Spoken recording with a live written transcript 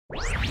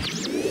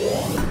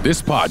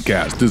This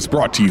podcast is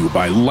brought to you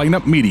by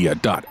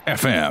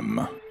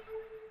lineupmedia.fm.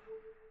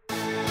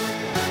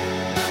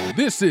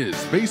 This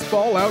is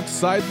Baseball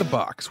Outside the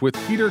Box with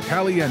Peter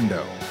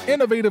Caliendo.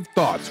 Innovative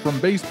thoughts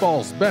from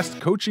baseball's best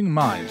coaching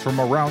minds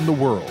from around the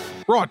world.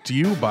 Brought to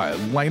you by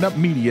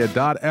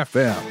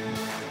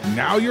lineupmedia.fm.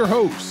 Now your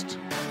host,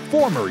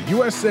 former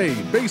USA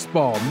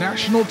Baseball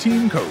National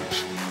Team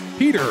Coach,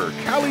 Peter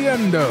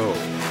Caliendo.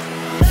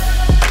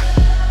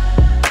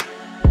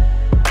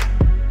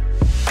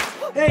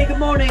 Hey, good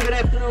morning, good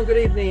afternoon, good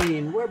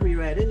evening, wherever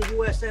you're at in the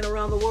U.S. and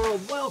around the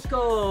world.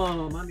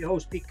 Welcome. I'm your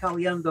host, Pete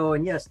Caliendo,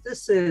 and yes,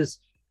 this is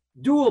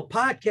dual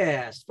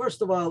podcast.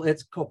 First of all,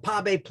 it's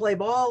Copabe Play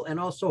Ball and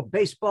also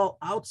Baseball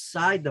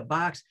Outside the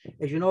Box.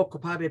 As you know,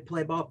 Copabe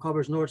Play Ball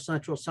covers North,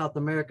 Central, South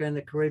America, and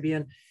the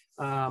Caribbean,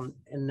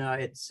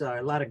 it's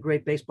a lot of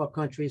great baseball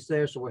countries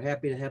there, so we're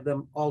happy to have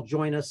them all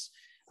join us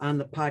on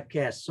the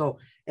podcast. So,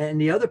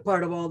 and the other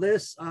part of all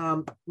this,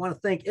 I want to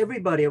thank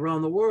everybody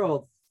around the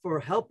world for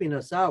helping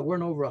us out. We're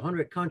in over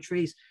 100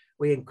 countries.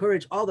 We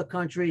encourage all the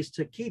countries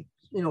to keep,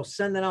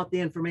 sending out the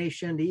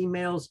information, the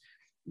emails,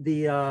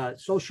 the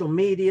social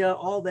media,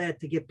 all that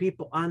to get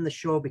people on the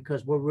show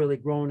because we're really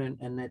growing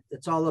and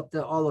it's all up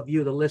to all of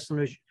you, the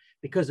listeners.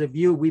 Because of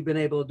you, we've been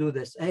able to do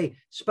this. Hey,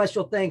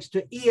 special thanks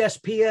to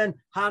ESPN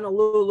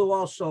Honolulu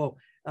also.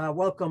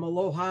 Welcome,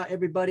 aloha,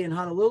 everybody in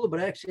Honolulu,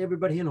 but actually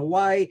everybody in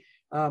Hawaii.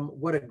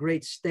 What a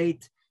great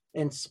state.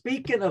 And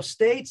speaking of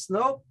states,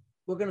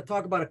 we're going to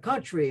talk about a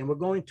country, and we're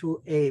going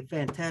to a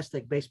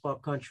fantastic baseball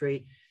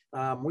country.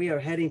 We are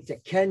heading to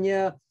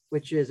Kenya,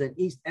 which is in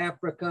East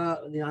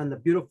Africa, on the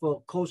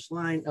beautiful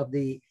coastline of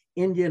the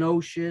Indian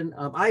Ocean.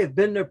 I have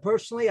been there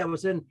personally. I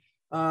was in,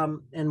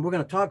 and we're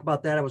going to talk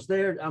about that. I was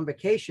there on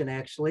vacation,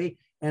 actually,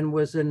 and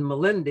was in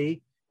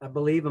Malindi, I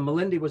believe. And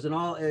Malindi was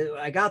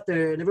I got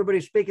there, and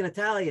everybody's speaking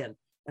Italian.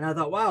 And I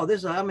thought, wow,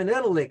 I'm in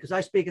Italy because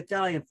I speak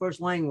Italian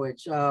first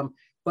language.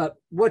 But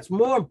what's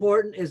more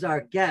important is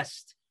our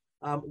guest.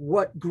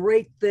 What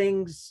great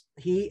things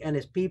he and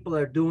his people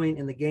are doing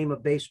in the game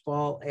of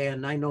baseball.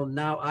 And I know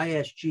now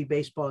ISG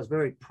Baseball is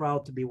very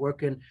proud to be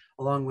working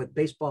along with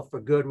Baseball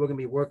for Good. We're going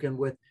to be working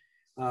with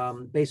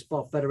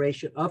Baseball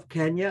Federation of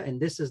Kenya.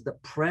 And this is the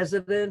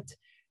president,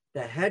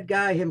 the head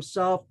guy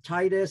himself,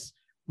 Titus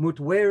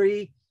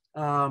Mutweri.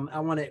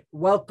 I want to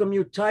welcome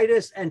you,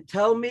 Titus, and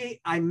tell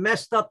me I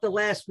messed up the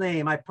last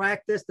name. I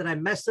practiced. Did I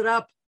mess it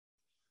up?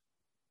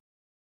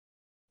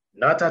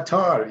 Not at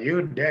all.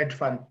 You did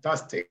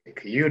fantastic.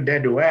 You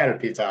did well,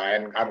 Peter,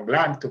 and I'm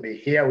glad to be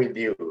here with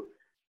you.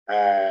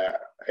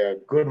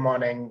 Good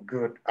morning,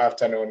 good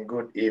afternoon,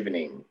 good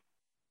evening.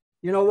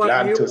 You know what?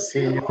 Glad to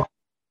see you.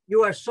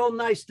 You are so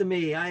nice to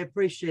me. I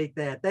appreciate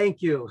that.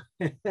 Thank you.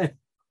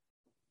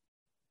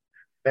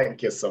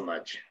 Thank you so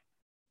much.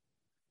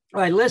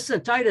 All right,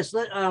 listen, Titus,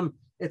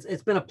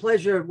 it's been a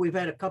pleasure. We've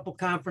had a couple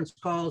conference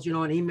calls, and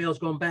emails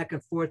going back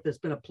and forth. It's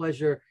been a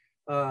pleasure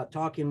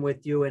talking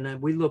with you, and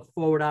we look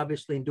forward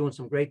obviously in doing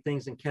some great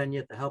things in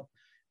Kenya to help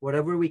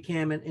whatever we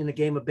can in the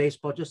game of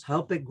baseball, just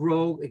help it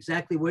grow,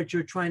 exactly what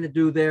you're trying to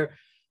do there.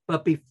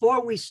 But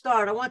before we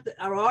start, I want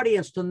our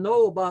audience to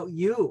know about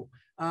you.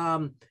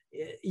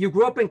 You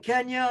grew up in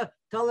Kenya.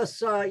 Tell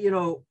us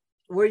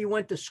where you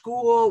went to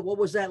school. What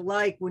was that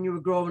like when you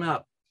were growing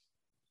up?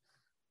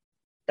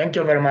 Thank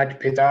you very much,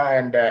 Peter,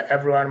 and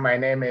everyone. My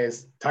name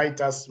is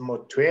Titus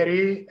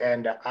Mutweri,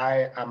 and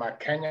I am a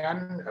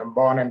Kenyan. I'm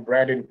born and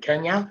bred in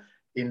Kenya,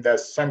 in the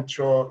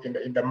central,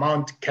 in the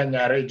Mount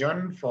Kenya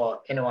region. For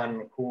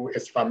anyone who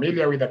is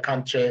familiar with the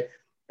country,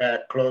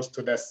 close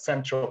to the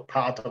central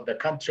part of the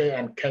country,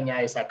 and Kenya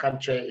is a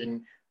country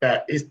in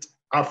the East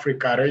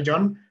Africa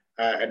region,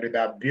 and with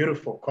a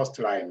beautiful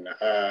coastline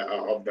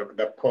of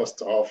the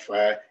coast of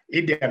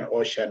Indian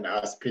Ocean,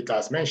 as Peter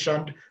has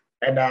mentioned.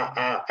 And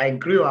I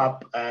grew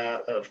up,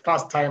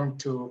 first time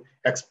to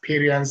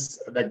experience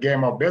the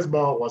game of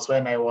baseball was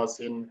when I was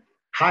in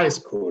high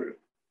school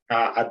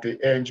at the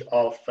age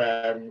of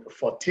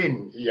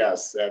 14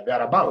 years,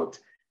 thereabout.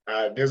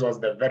 This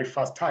was the very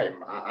first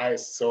time I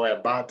saw a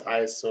bat,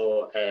 I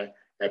saw a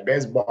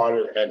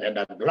baseball and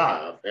a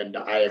glove, and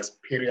I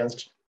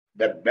experienced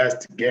the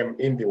best game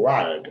in the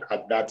world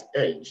at that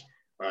age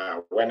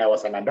when I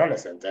was an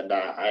adolescent. And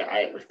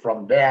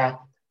from there,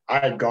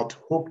 I got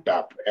hooked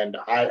up, and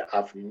I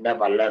have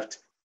never left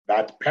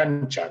that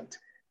penchant.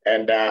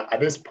 And at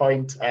this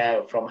point,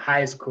 from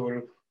high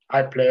school,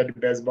 I played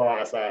baseball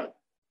as a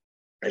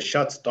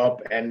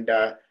shortstop, and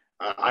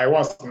I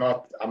was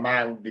not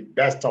among the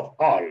best of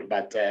all,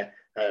 but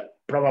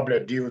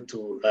probably due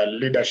to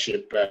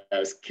leadership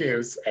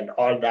skills and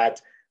all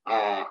that,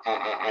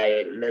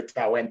 I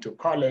later went to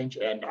college,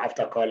 and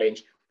after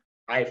college,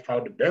 I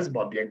found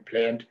baseball being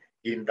played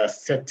in the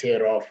city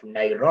of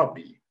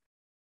Nairobi.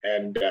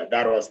 And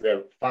that was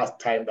the first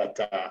time that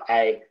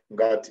I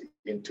got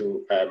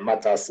into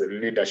matters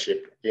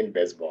leadership in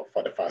baseball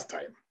for the first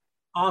time.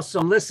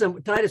 Awesome.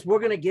 Listen, Titus, we're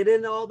going to get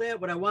into all that.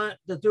 What I want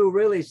to do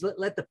really is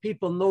let the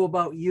people know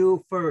about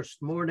you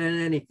first, more than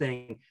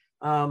anything.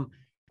 Thank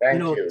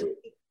you.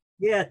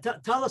 Yeah,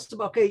 tell us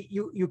about, okay,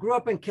 you grew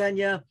up in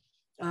Kenya.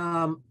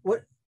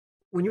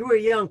 When you were a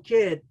young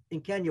kid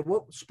in Kenya,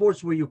 what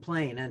sports were you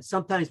playing? And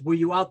sometimes were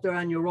you out there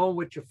on your own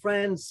with your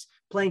friends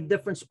playing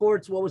different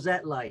sports? What was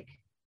that like?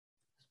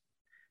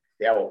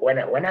 Yeah,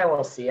 when I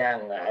was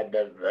young, I had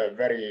the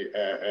very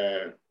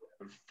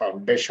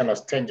foundational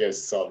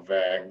stages of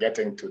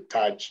getting to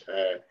touch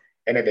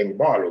anything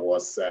ball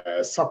was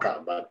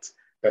soccer, but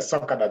the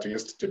soccer that we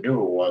used to do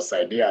was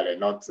ideally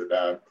not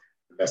the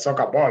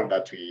soccer ball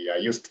that we are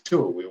used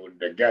to. We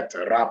would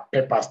wrap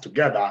papers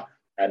together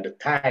and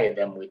tie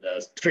them with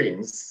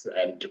strings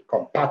and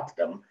compact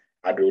them,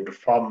 and would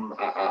form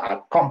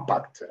a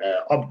compact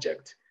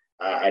object,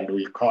 and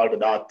we called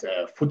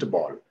that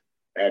football.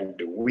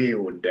 And we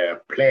would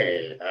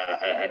play,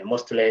 and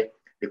mostly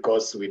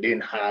because we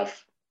didn't have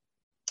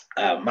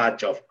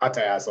much of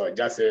attires or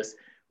jerseys,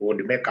 we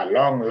would make a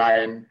long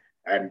line,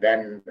 and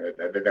then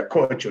the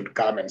coach would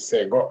come and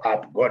say, go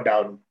up, go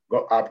down,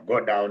 go up,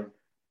 go down,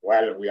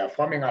 while we are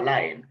forming a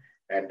line.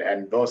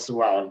 And those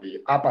who are on the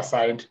upper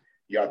side,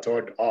 you are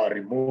told, oh,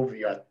 remove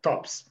your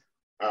tops.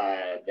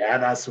 The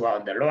others who are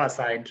on the lower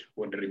side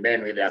would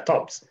remain with their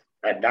tops.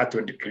 And that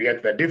would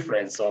create the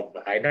difference of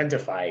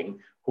identifying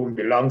who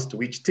belongs to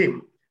which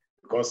team,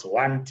 because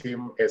one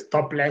team is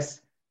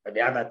topless and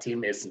the other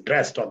team is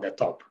dressed on the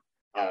top.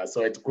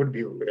 So it could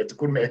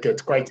make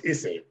it quite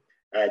easy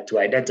to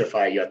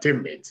identify your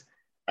teammates.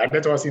 And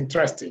that was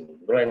interesting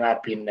growing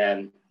up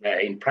in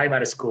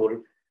primary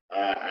school,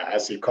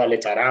 as we call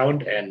it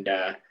around, and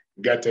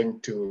getting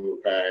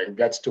to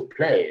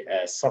play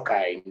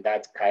soccer in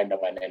that kind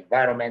of an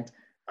environment.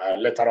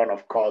 Later on,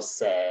 of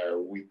course,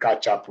 we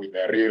catch up with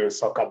the real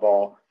soccer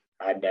ball,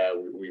 and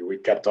we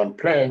kept on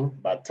playing.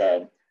 But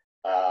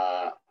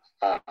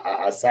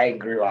as I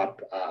grew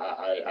up,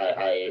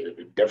 I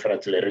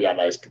definitely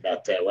realized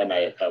that when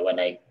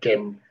I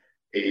came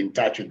in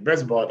touch with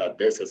baseball, that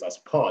this is a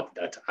sport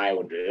that I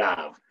would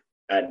love.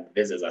 And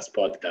this is a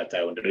sport that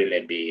I would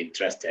really be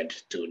interested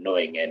to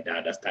knowing and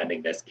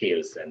understanding the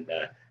skills and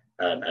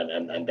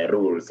the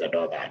rules and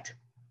all that.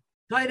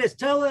 Titus,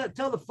 tell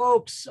the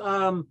folks,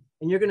 and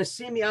you're going to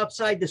see me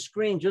outside the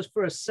screen just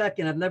for a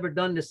second. I've never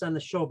done this on the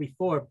show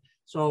before,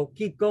 so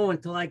keep going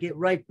till I get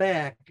right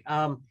back.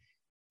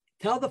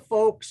 Tell the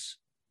folks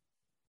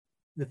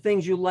the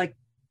things you liked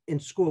in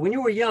school. When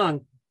you were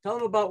young, tell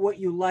them about what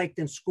you liked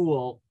in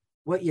school,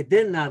 what you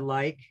did not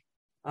like,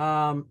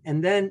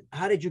 and then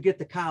how did you get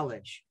to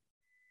college?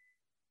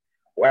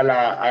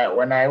 Well,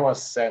 when I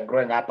was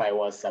growing up, I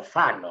was a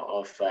fan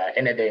of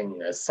anything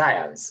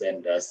science,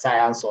 and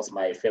science was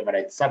my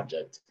favorite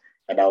subject.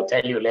 And I'll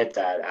tell you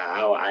later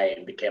how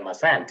I became a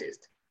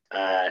scientist.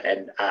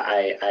 And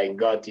I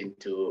got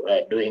into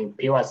doing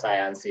pure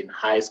science in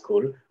high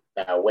school.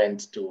 I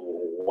went to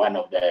one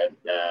of the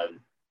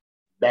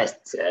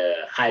best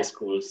high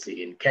schools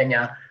in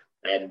Kenya,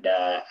 and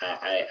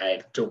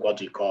I took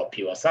what we call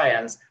pure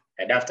science.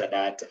 And after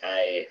that,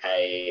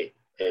 I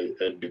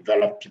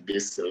developed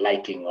this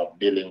liking of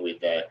dealing with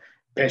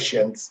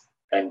patients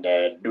and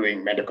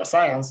doing medical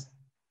science.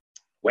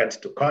 Went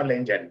to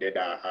college and did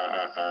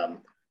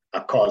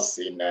a course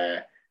in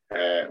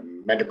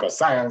medical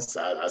science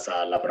as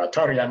a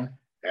laboratorian,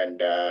 and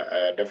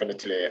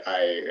definitely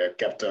I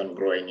kept on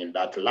growing in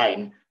that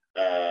line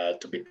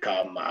to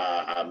become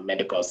a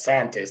medical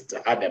scientist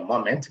at the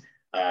moment,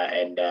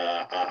 and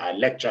a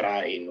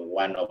lecturer in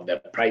one of the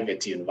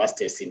private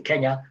universities in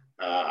Kenya.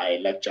 I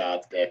lecture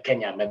at the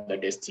Kenya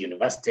Methodist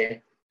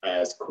University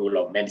School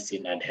of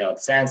Medicine and Health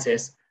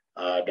Sciences.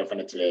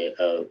 Definitely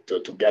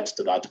to get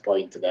to that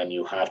point, then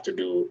you have to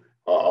do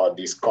all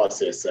these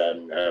courses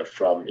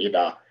from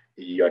either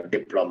your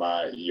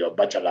diploma, your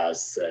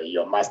bachelor's,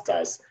 your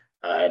master's,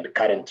 and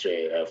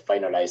currently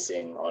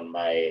finalizing on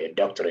my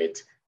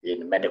doctorate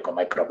in medical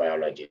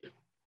microbiology.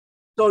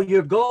 So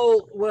your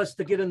goal was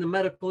to get in the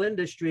medical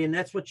industry, and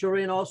that's what you're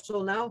in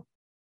also now?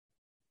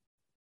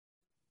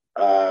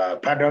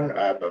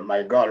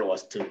 My goal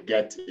was to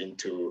get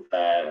into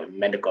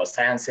medical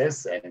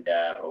sciences, and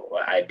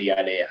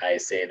ideally I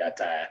say that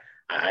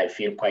I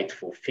feel quite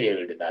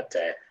fulfilled that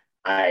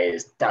I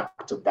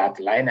stuck to that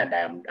line, and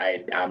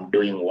I'm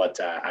doing what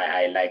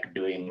I like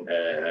doing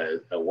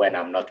when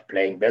I'm not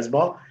playing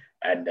baseball,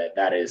 and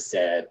that is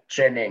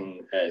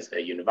training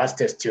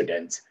university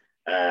students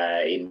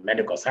in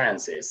medical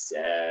sciences,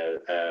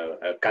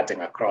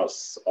 cutting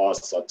across all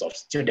sorts of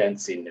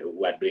students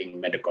who are doing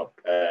medical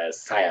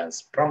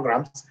science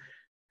programs,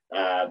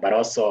 but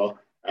also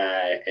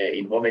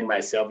involving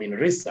myself in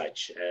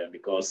research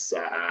because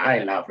I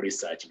love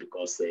research,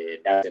 because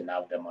it doesn't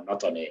have the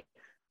monotony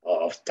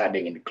of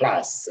studying in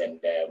class and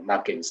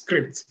marking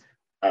scripts.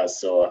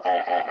 So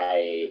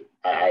I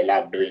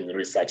love doing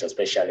research,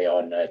 especially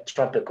on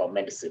tropical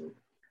medicine.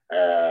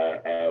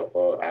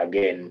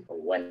 Again,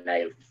 when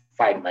I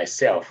find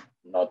myself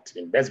not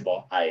in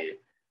baseball,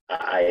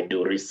 I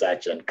do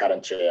research, and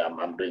currently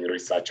I'm doing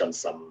research on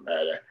some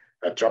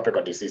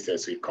tropical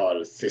diseases we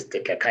call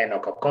cystic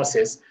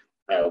echinococcosis,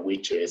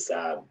 which is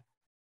a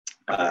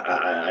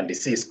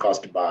disease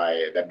caused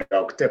by the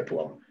dog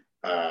tapeworm.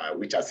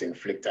 which has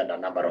inflicted a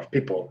number of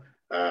people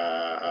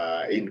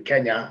in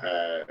Kenya,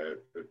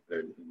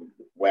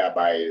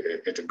 whereby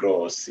it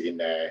grows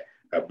in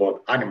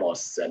both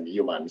animals and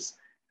humans,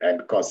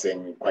 and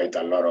causing quite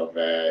a lot of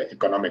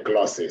economic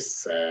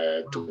losses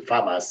to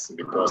farmers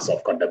because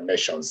of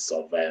condemnations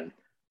of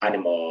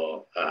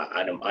animal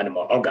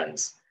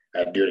organs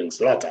during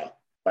slaughter,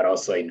 but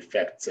also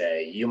infects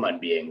human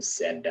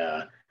beings. And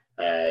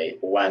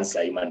once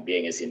a human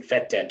being is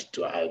infected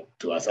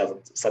to a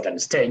certain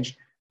stage,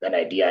 then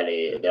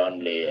ideally the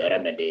only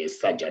remedy is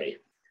surgery.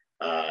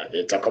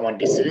 It's a common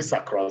disease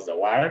across the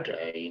world,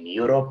 in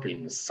Europe,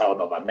 in South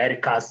of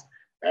Americas,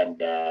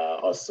 and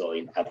also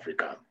in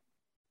Africa.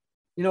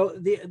 You know,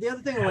 the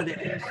other thing I wanted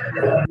to ask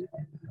you,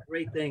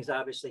 great things,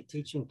 obviously,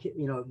 teaching,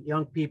 you know,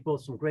 young people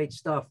some great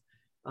stuff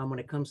when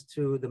it comes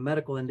to the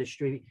medical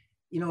industry.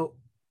 You know,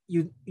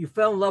 you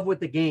fell in love with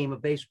the game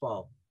of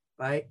baseball,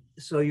 right?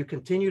 So you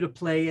continue to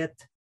play it.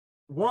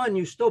 One,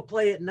 you still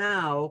play it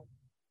now,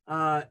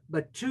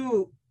 but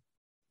two,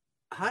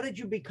 how did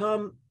you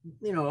become,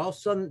 you know, all of a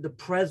sudden the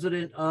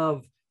president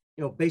of,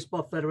 you know,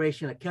 Baseball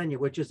Federation of Kenya,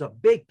 which is a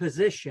big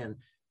position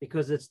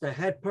because it's the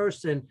head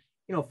person,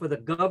 you know, for the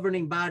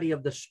governing body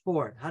of the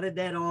sport? How did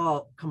that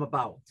all come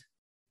about?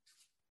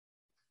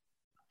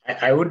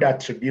 I would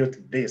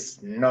attribute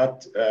this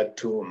not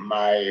to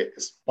my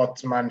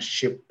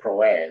sportsmanship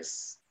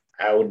prowess.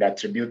 I would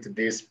attribute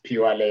this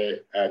purely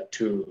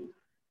to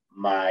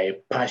my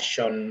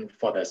passion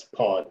for the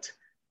sport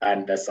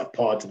and the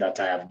support that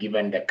I have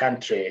given the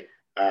country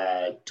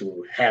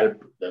to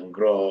help them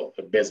grow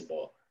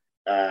baseball.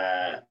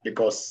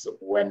 Because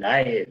when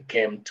I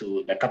came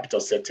to the capital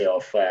city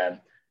of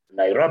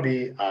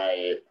Nairobi,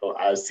 I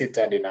was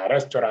seated in a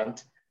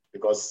restaurant,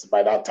 because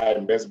by that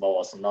time baseball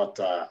was not,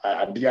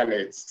 ideally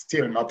it's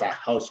still not a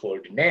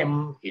household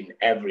name in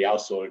every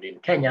household in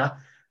Kenya.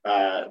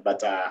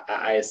 But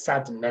I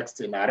sat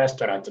next in a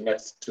restaurant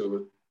next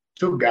to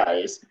two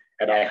guys,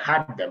 and I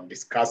had them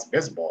discuss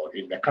baseball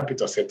in the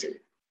capital city.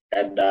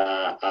 And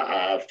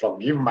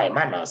forgive my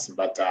manners,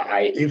 but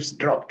I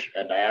eavesdropped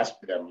and I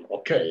asked them,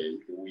 okay,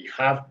 we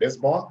have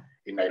baseball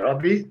in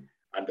Nairobi?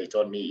 And they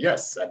told me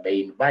yes. And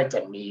they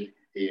invited me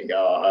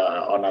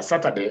on a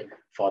Saturday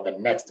for the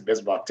next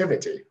baseball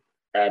activity.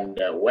 And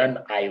when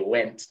I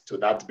went to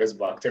that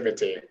baseball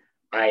activity,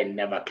 I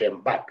never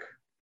came back.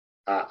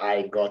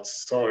 I got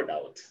sold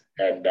out.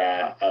 And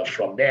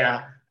from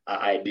there,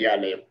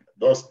 ideally,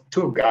 those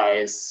two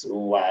guys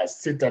who were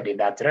seated in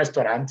that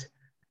restaurant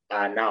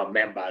are now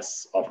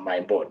members of my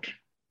board.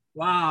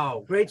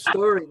 Wow, great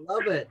story.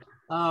 Love it.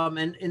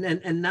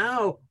 And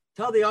now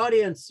tell the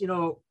audience, you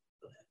know,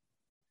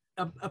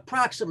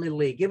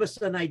 approximately give us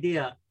an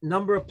idea,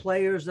 number of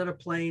players that are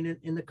playing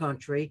in the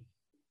country.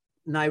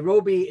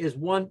 Nairobi is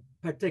one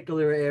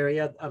particular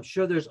area. I'm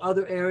sure there's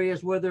other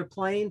areas where they're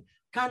playing,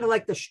 kind of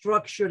like the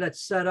structure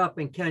that's set up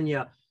in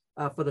Kenya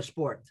for the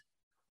sport.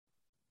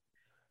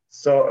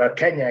 So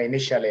Kenya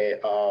initially,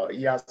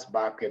 years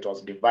back, it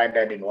was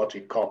divided in what we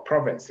call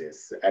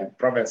provinces, and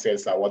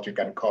provinces are what we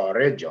can call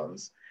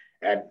regions.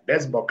 And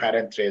baseball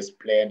currently is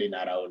played in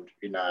around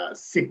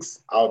 6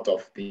 out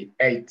of the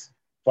 8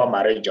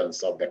 former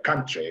regions of the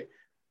country,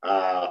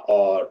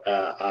 after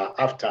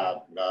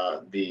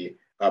the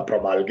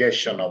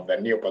promulgation of the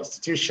new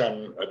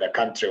constitution, the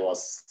country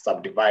was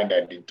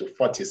subdivided into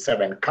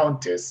 47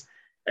 counties,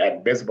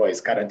 and baseball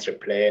is currently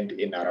played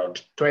in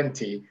around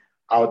 20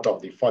 out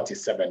of the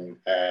 47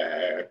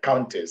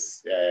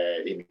 counties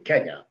in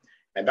Kenya.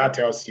 And that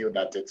tells you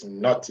that it's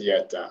not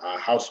yet a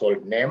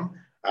household name,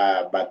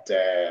 but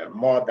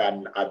more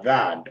than a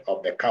third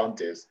of the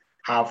counties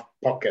have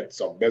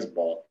pockets of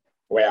baseball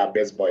where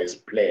baseball is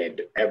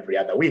played every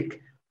other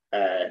week.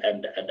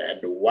 And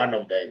one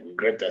of the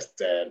greatest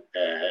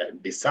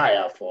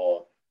desire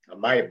for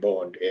my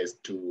board is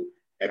to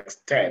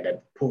extend and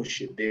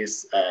push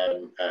this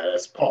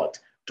sport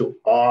to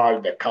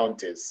all the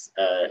counties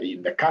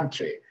in the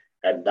country.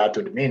 And that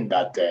would mean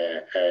that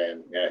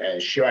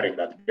ensuring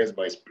that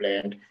baseball is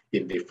played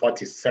in the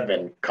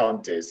 47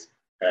 counties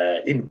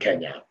in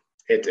Kenya.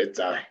 It's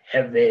a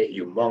heavy,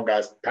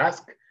 humongous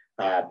task,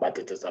 but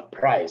it is a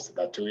price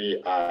that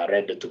we are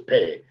ready to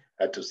pay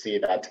to see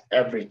that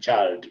every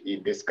child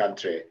in this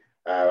country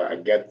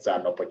gets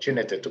an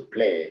opportunity to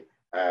play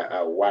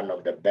one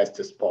of the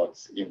best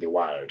sports in the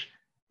world.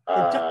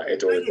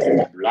 It will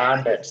take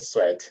blood and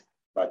sweat,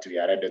 but we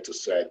are ready to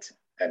sweat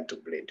and to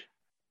bleed.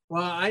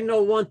 Well, I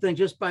know one thing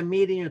just by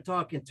meeting and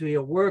talking to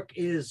you. Work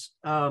is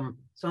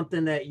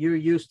something that you're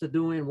used to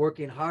doing,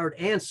 working hard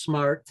and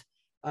smart,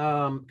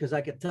 because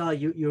I could tell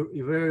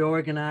you're very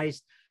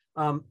organized.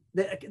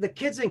 The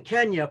kids in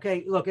Kenya,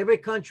 okay, look, every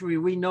country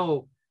we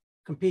know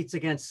competes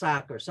against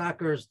soccer.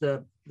 Soccer is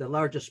the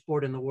largest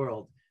sport in the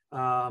world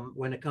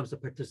when it comes to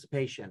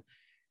participation.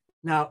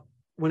 Now,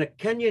 when a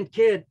Kenyan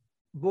kid,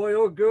 boy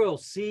or girl,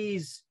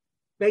 sees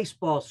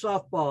baseball,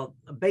 softball,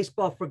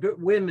 baseball for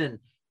women,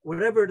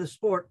 whatever the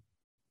sport,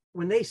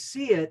 when they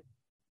see it,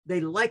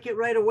 they like it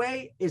right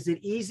away. Is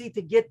it easy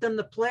to get them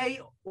to play,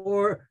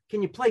 or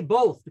can you play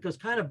both? Because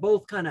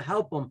both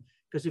help them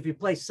Because if you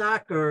play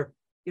soccer,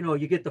 you know,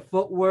 you get the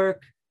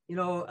footwork, you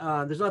know,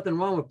 there's nothing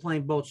wrong with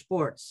playing both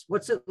sports.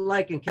 What's it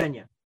like in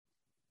Kenya?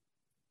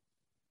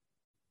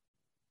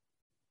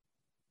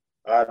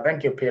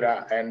 Thank you,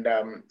 Peter. And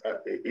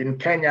in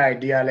Kenya,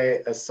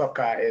 ideally,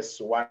 soccer is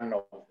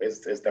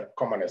the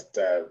commonest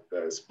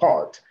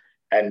sport.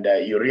 And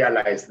you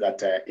realize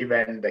that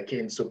even the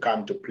kids who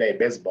come to play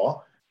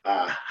baseball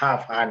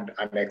have had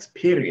an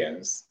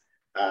experience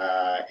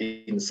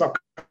in soccer.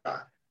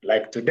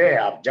 Like today,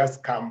 I've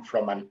just come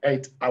from an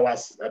 8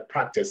 hours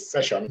practice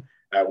session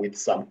with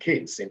some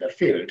kids in the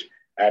field,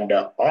 and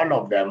all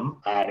of them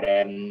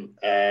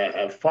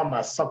are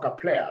former soccer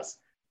players,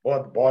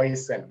 both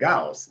boys and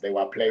girls. They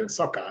were playing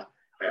soccer,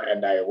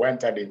 and I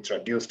went and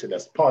introduced to the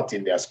sport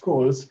in their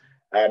schools,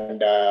 and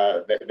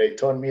they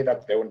told me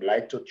that they would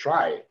like to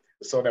try.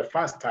 So the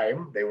first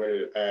time they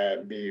will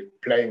be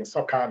playing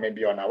soccer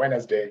maybe on a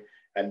Wednesday,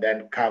 and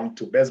then come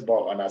to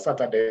baseball on a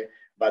Saturday.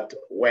 But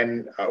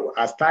when,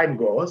 as time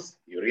goes,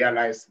 you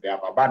realize they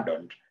have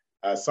abandoned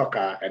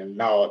soccer, and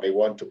now they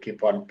want to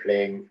keep on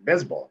playing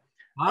baseball.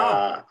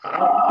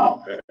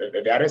 Wow.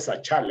 There is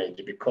a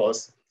challenge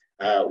because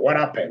what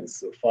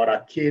happens for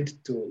a kid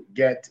to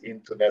get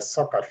into the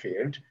soccer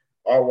field,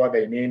 all what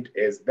they need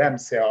is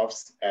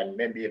themselves and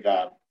maybe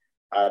the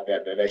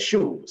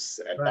shoes,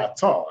 and right.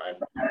 That's all,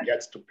 and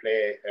gets to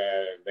play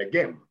the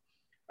game.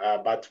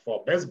 But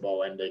for baseball,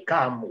 when they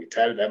come, we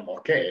tell them,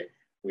 okay,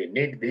 we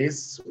need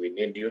this. We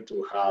need you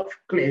to have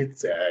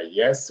cleats.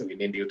 Yes, we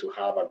need you to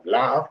have a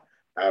glove.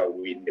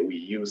 We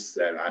use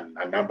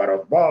a number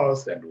of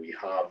balls, and we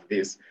have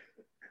this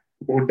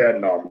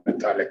wooden or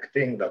metallic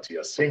thing that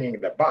you're swinging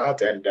the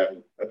bat, and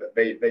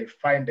they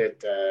find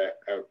it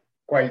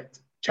quite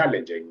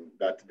challenging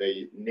that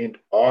they need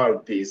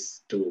all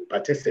this to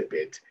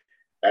participate.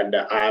 And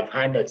I've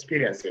had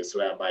experiences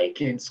where my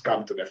kids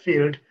come to the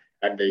field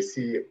and they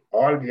see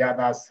all the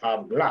others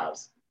have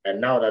gloves,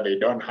 and now that they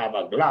don't have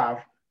a glove,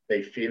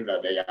 they feel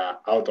that they are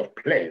out of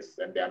place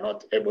and they are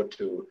not able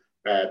to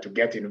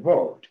get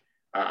involved.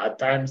 At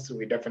times,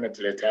 we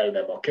definitely tell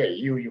them, okay,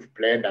 you've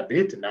played a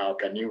bit, now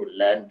can you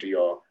lend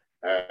your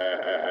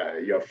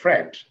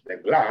friend the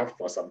glove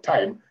for some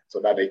time so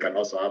that they can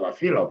also have a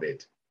feel of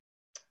it?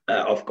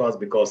 Of course,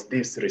 because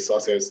these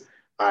resources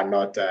are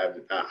not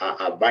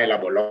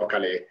available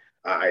locally,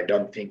 I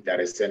don't think there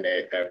is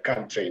any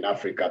country in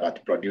Africa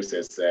that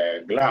produces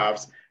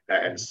gloves,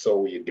 and so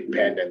we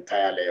depend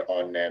entirely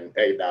on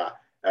either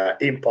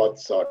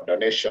imports or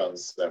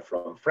donations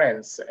from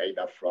friends,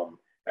 either from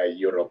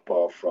Europe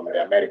or from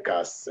the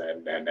Americas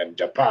and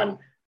Japan.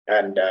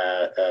 And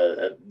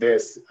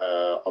this,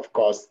 of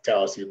course,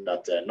 tells you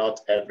that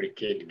not every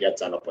kid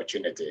gets an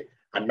opportunity.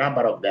 A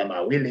number of them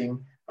are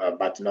willing,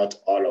 but not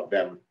all of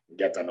them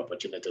get an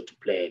opportunity to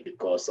play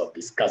because of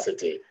the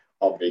scarcity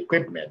of the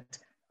equipment.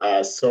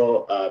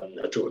 So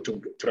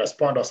to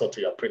respond also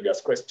to your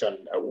previous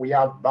question, we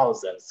have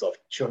thousands of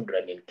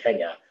children in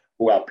Kenya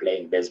who are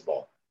playing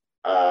baseball.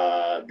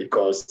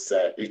 Because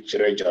each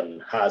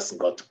region has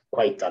got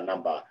quite a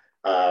number.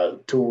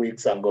 2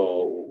 weeks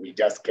ago, we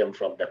just came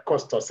from the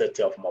coastal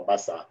city of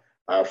Mombasa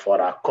for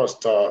a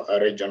coastal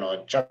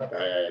regional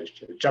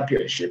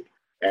championship,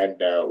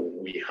 and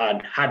we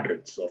had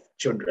hundreds of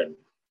children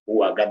who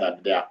were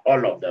gathered there,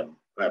 all of them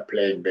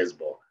playing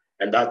baseball,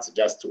 and that's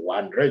just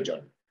one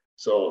region.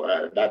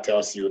 So that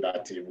tells you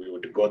that if we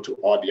would go to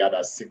all the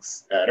other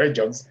 6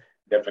 regions,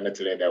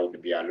 definitely there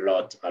would be a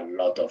lot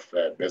of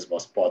baseball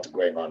sport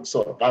going on.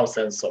 So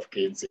thousands of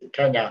kids in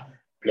Kenya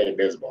play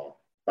baseball,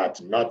 but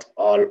not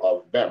all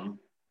of them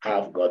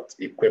have got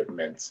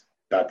equipment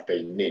that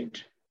they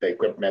need, the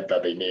equipment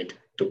that they need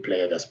to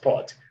play the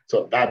sport.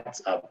 So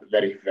that's a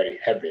very, very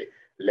heavy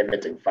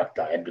limiting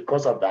factor. And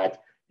because of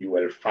that, you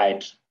will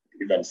find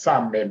even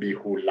some maybe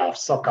who love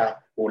soccer,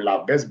 who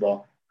love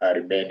baseball,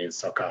 remain in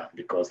soccer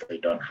because they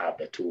don't have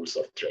the tools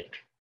of trade.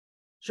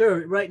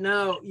 Sure. Right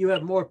now, you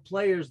have more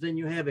players than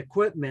you have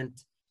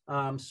equipment.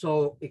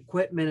 So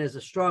equipment is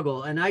a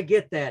struggle. And I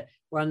get that.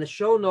 We're on the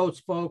show notes,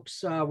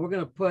 folks. We're going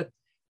to put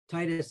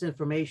Titus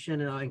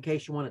information in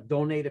case you want to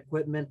donate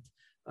equipment.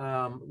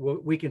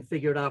 We can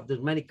figure it out.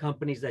 There's many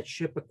companies that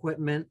ship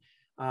equipment,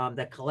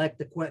 that collect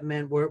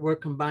equipment. We're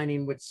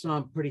combining with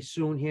some pretty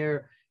soon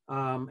here.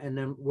 And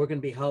then we're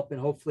going to be helping,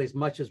 hopefully, as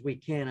much as we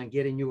can on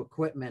getting you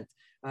equipment.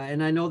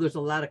 And I know there's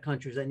a lot of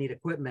countries that need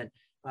equipment.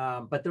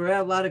 But there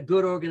are a lot of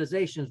good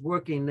organizations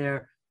working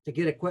there to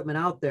get equipment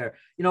out there.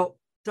 You know,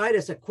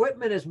 Titus,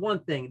 equipment is one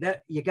thing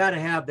that you got to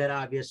have that,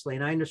 obviously,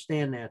 and I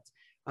understand that.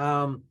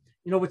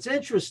 You know, what's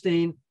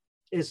interesting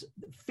is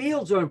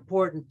fields are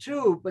important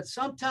too, but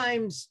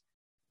sometimes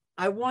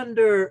I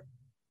wonder,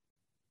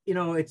 you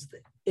know,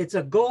 it's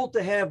a goal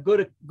to have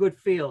good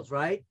fields,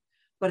 right?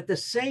 But at the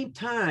same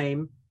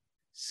time,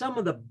 some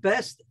of the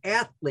best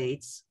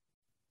athletes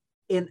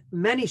in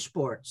many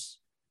sports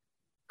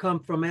come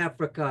from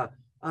Africa.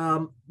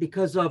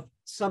 Because of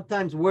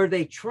sometimes where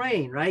they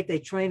train, right? They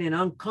train in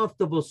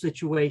uncomfortable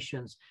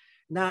situations,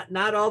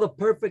 not all the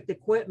perfect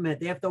equipment.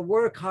 They have to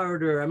work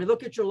harder. I mean,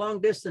 look at your long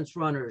distance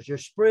runners, your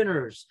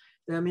sprinters.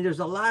 I mean, there's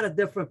a lot of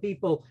different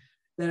people.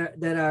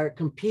 that are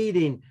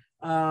competing,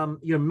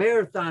 your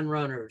marathon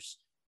runners.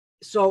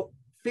 So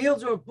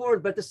fields are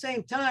important, but at the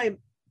same time,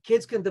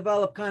 kids can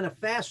develop kind of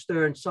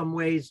faster in some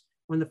ways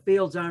when the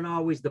fields aren't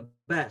always the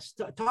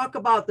best. Talk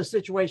about the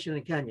situation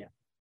in Kenya.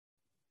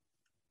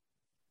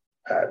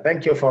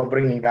 Thank you for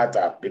bringing that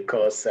up,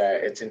 because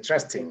it's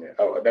interesting.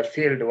 The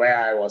field where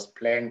I was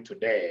playing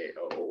today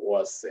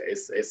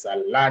is a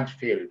large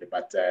field,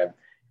 but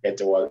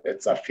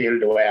it's a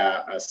field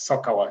where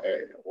soccer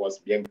was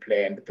being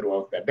played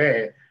throughout the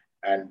day,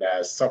 and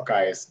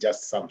soccer is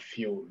just some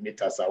few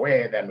meters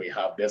away. Then we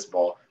have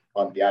baseball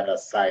on the other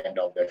side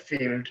of the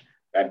field,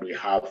 and we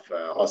have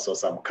also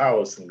some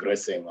cows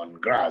grazing on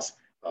grass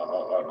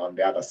on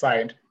the other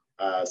side.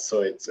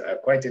 So it's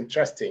quite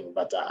interesting,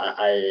 but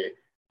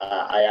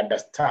I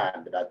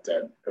understand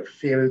that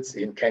fields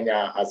in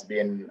Kenya has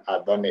been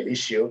a thorny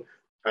issue.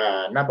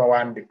 Number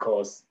one,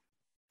 because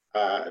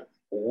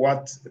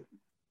what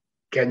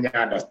Kenya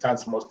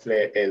understands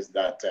mostly is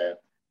that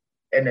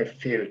any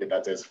field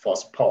that is for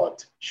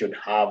sport should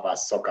have a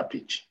soccer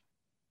pitch,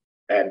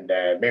 and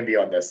maybe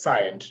on the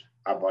side,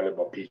 a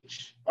volleyball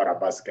pitch or a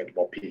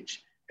basketball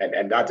pitch.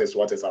 And that is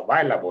what is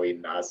available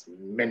in as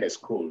many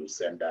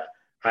schools and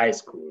high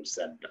schools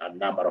and a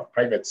number of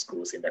private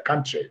schools in the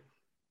country.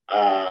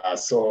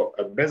 So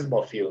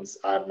baseball fields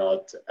are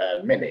not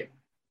many.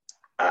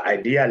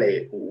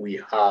 Ideally,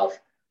 we have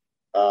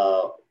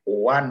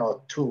one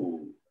or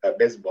two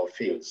baseball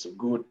fields,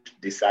 good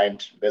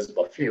designed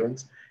baseball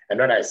fields. And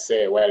when I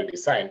say well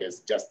designed, it's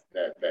just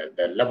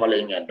the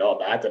leveling and all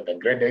that and the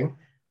grading,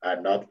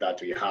 not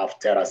that we have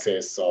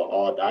terraces or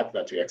all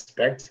that we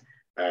expect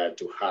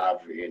to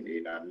have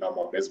in a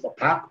normal baseball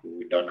park.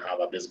 We don't have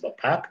a baseball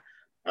park.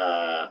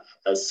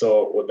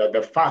 So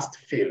the first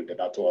field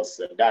that was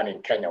done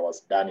in Kenya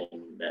was done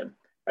in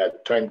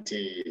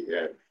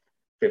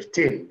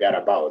 2015,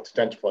 thereabout,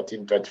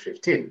 2014,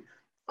 2015,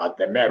 at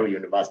the Meru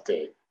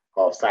University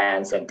of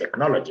Science and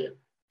Technology.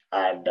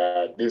 And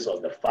this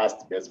was the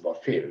first baseball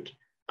field.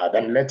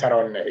 Then later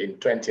on in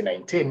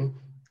 2019,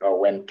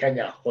 when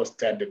Kenya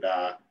hosted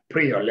the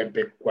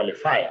pre-Olympic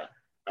qualifier,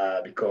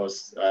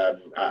 because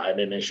I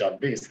may mention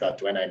this,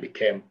 that when I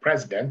became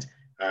president,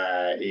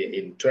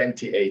 in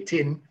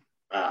 2018,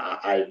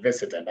 I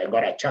visited, I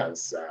got a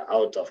chance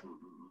out of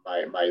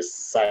my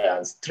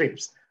science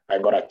trips, I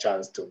got a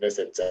chance to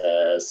visit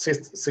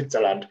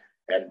Switzerland,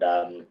 and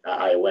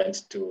I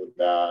went to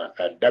the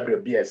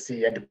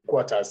WBSC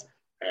headquarters,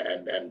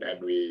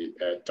 and we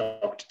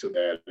talked to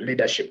the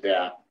leadership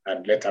there,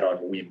 and later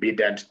on we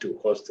bidded to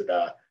host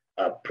the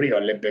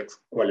pre-Olympic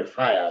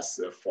qualifiers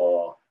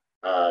for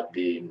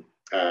the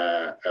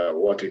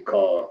what we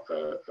call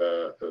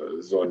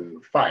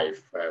Zone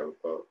 5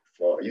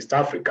 for East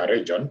Africa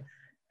region,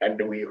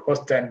 and we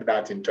hosted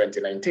that in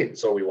 2019.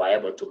 So we were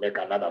able to make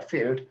another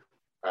field,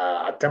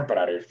 a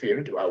temporary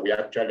field, where we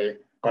actually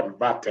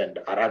converted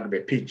a rugby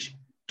pitch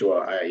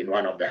to in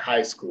one of the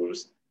high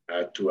schools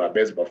to a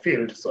baseball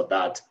field, so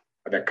that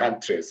the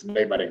countries,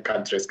 neighboring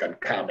countries, can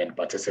come and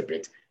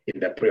participate in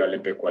the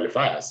pre-Olympic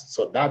qualifiers.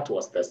 So that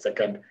was the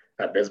second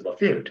baseball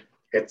field.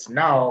 It's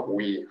now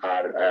we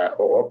are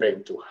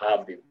hoping to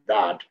have the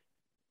third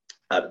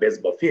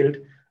baseball field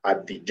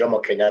at the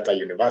Jomo Kenyatta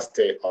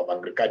University of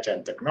Agriculture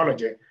and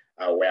Technology,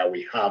 where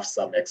we have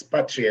some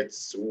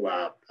expatriates who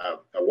are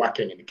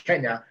working in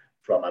Kenya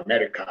from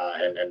America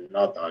and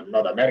North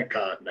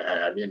America,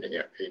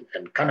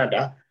 in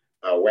Canada,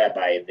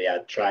 whereby they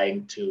are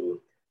trying to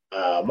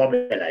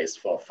mobilize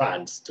for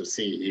funds to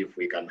see if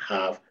we can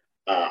have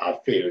a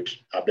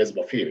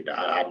baseball field,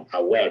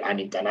 an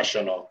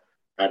international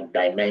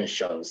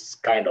dimensions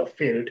kind of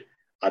field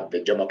at the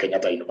Jomo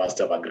Kenyatta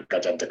University of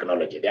Agriculture and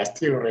Technology. They are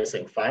still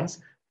raising funds,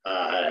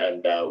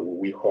 and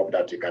we hope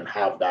that we can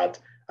have that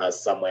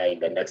somewhere in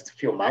the next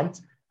few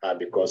months,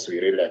 because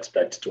we really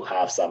expect to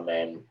have some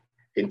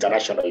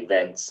international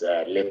events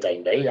later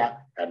in the year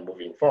and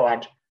moving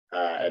forward,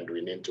 and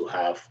we need to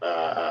have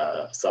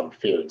some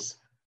fields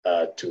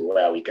to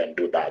where we can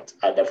do that.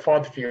 The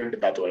fourth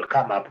field that will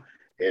come up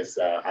is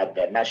at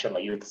the National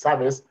Youth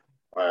Service.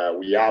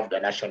 We have the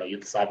National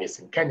Youth Service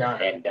in Kenya,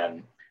 and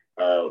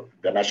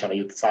the National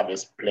Youth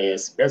Service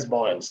plays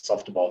baseball and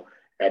softball,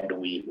 and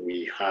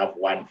we have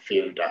one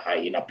field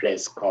in a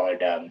place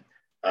called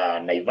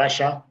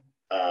Naivasha,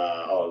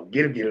 or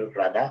Gilgil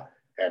rather,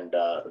 and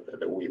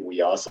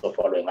we are also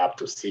following up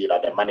to see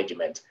that the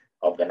management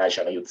of the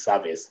National Youth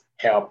Service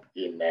help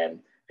in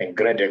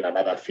grading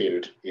another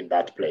field in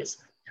that place.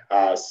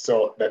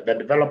 So the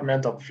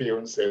development of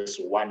fields is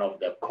one of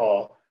the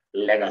core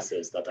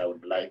legacies that I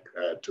would like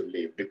to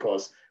leave,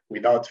 because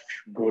without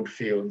good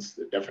fields,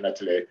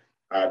 definitely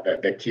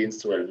the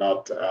kids will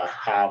not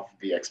have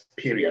the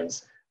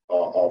experience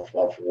of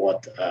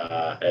what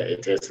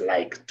it is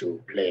like to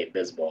play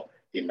baseball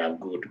in a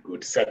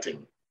good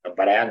setting.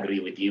 But I agree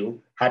with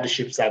you,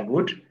 hardships are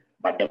good,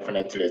 but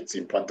definitely it's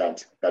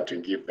important that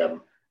we give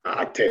them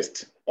a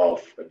taste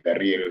of the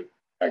real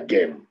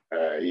game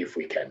if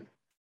we can.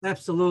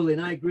 Absolutely,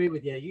 and I agree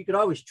with you. You could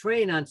always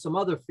train on some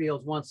other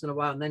fields once in a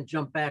while and then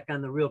jump back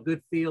on the real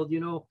good field, you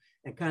know.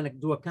 and kind of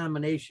do a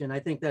combination. I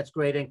think that's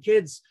great. And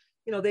kids,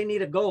 they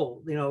need a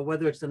goal,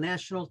 whether it's the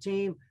national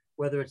team,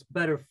 whether it's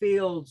better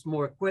fields,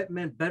 more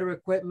equipment, better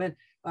equipment.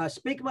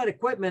 Speaking about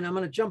equipment, I'm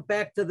going to jump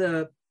back to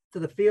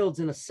the fields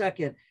in a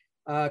second,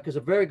 because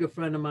a very good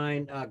friend of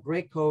mine,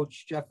 great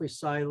coach, Jeffrey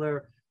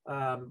Seiler,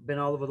 been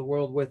all over the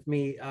world with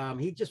me.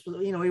 He just,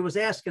 he was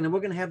asking, and we're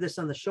going to have this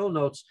on the show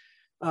notes,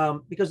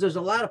 because there's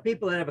a lot of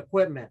people that have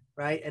equipment,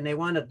 right? And they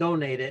want to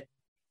donate it.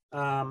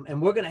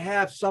 And we're going to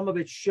have some of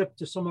it shipped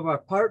to some of our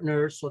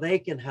partners so they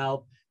can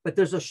help. But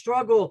there's a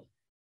struggle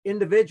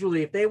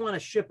individually. If they want to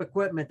ship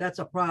equipment, that's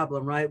a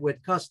problem, right?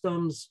 With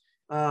customs.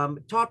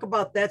 Talk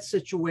about that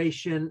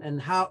situation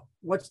and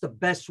what's the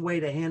best way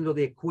to handle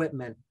the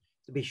equipment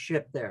to be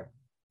shipped there.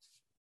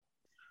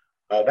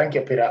 Thank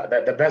you, Peter.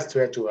 The best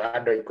way to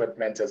handle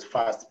equipment is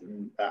first,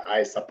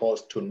 I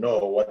suppose, to know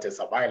what is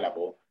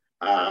available,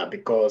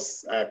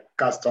 because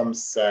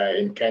customs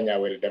in Kenya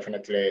will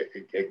definitely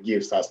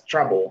gives us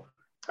trouble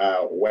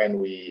when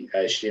we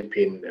ship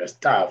in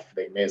stuff.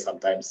 They may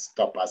sometimes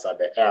stop us at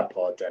the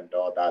airport and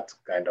all that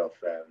kind of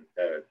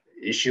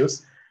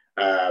issues.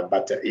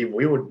 But if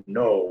we would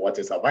know what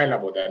is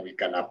available, then we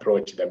can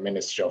approach the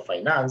Ministry of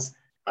Finance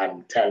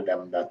and tell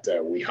them that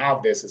we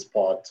have this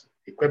sport,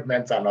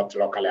 equipment are not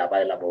locally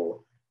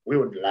available. We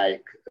would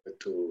like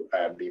to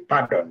be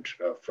pardoned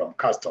from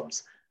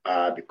customs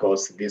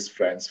because these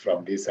friends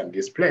from this and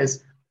this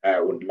place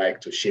would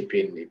like to ship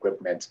in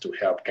equipment to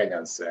help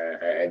Kenyans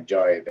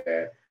enjoy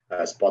the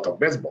sport of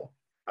baseball.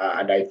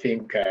 And I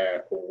think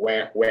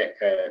where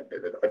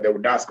they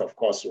would ask, of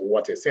course,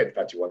 what is it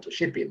that you want to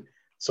ship in?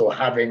 So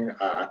having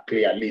a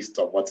clear list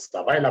of what's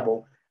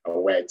available,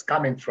 where it's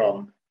coming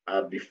from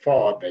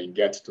before they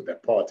get to the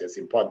port is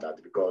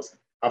important, because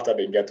after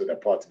they get to the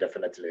port,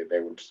 definitely they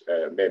would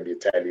maybe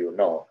tell you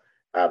no.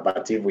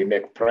 But if we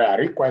make prior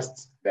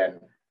requests,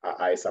 then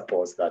I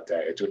suppose that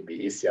it would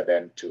be easier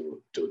then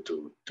to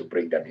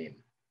bring them in.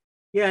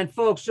 Yeah, and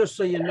folks, just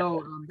so you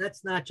know,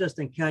 that's not just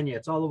in Kenya;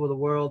 it's all over the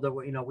world. That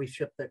we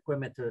ship the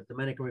equipment to the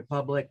Dominican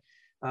Republic,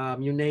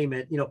 you name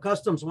it.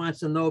 Customs wants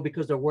to know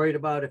because they're worried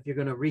about if you're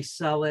going to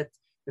resell it,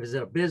 if it's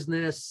a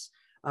business,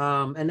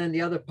 and then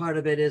the other part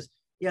of it is,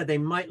 yeah, they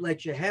might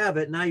let you have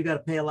it. Now you got to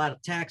pay a lot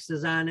of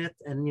taxes on it,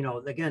 and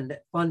again,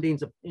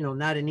 funding's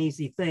not an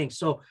easy thing.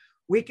 So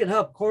we can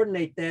help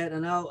coordinate that,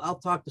 and I'll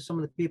talk to some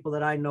of the people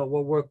that I know.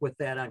 We'll work with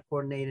that on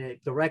coordinating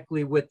it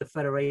directly with the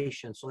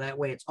federation, so that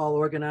way it's all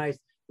organized,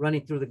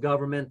 running through the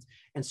government.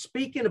 And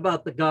speaking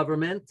about the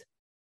government,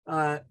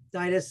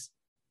 Titus,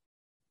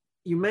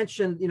 you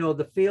mentioned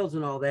the fields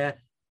and all that.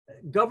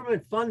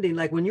 Government funding,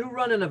 like when you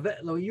run an event,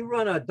 you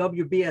run a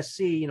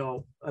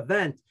WBSC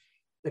event,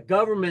 the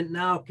government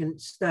now can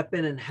step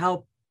in and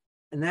help,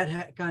 and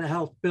that kind of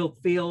helps build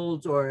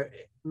fields or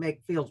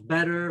make fields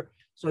better.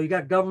 So you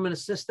got government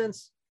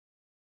assistance?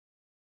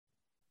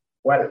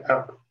 Well,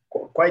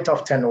 quite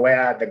often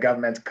where the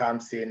government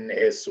comes in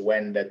is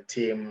when the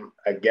team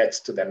gets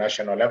to the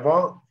national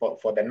level.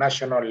 For the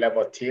national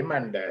level team,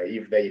 and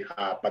if they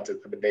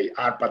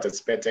are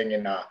participating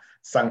in a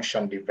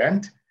sanctioned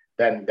event,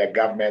 then the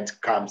government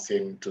comes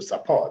in to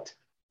support.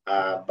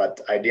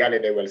 But ideally,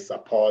 they will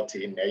support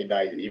in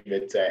either if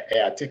it's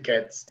air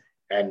tickets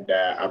and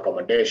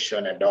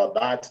accommodation and all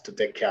that to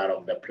take care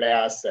of the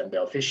players and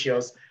the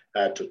officials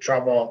to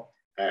travel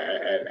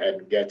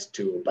and get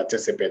to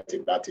participate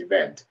in that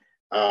event.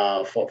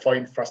 For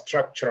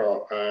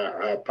infrastructural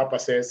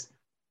purposes,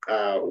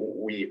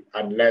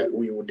 unless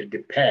we would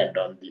depend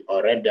on the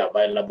already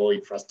available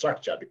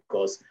infrastructure,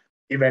 because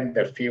even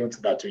the fields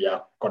that we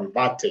are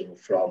converting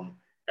from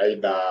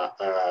either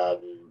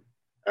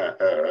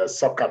a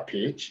soccer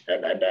pitch,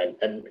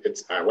 and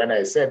it's when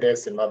I say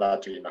this, in order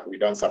that we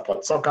don't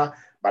support soccer,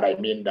 but I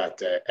mean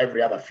that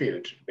every other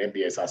field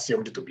maybe is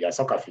assumed to be a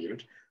soccer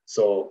field.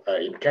 So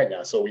in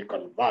Kenya, so we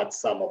convert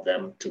some of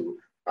them to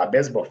a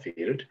baseball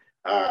field.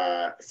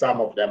 Some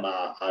of them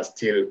are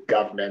still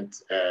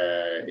government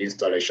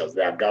installations.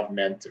 They are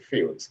government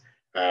fields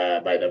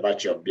by the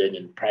virtue of being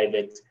in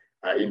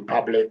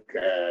public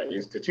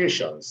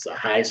institutions,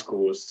 high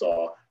schools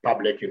or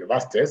public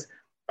universities.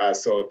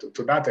 So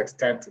to that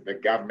extent, the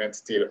government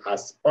still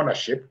has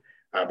ownership,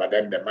 but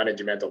then the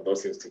management of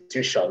those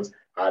institutions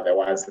are the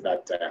ones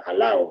that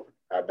allow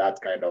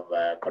that kind of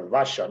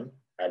conversion.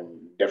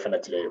 And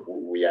definitely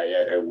we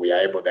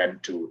are able then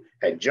to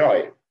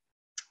enjoy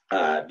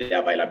the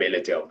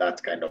availability of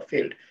that kind of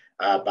field.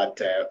 But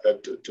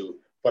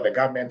for the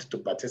government to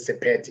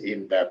participate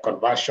in the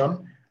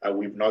conversion,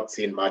 we've not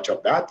seen much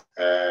of that.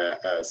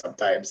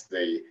 Sometimes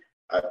they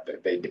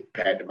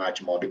depend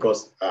much more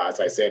because,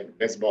 as I said,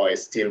 baseball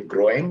is still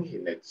growing.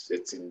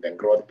 It's in the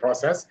growth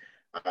process.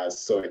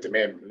 So it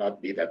may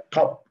not be the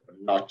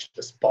top-notch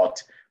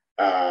sport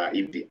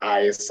in the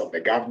eyes of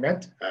the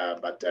government,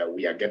 but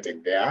we are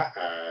getting there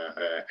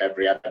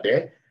every other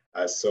day.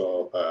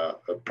 So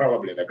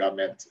probably the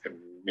government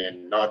may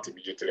not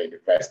immediately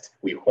invest.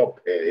 We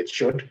hope it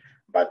should,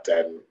 but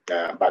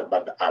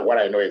what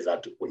I know is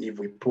that if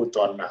we put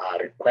on a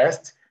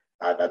request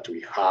that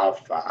we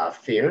have a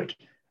field,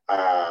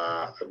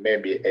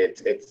 maybe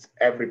it's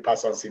every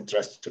person's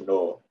interest to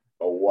know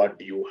what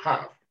do you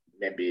have.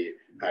 Maybe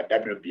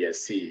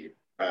WBSC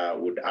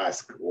would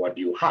ask, what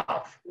do you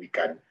have? We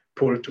can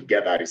pull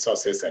together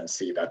resources and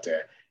see that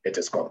it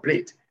is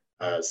complete.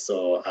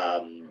 So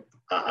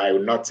I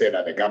would not say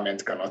that the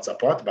government cannot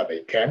support, but they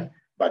can.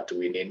 But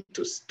we need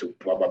to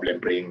probably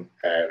bring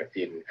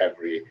in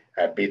every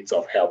bit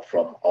of help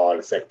from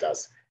all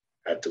sectors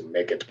to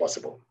make it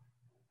possible.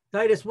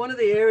 Titus, one of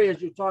the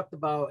areas you talked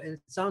about, and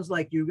it sounds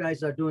like you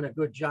guys are doing a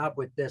good job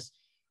with this.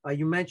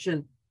 You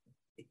mentioned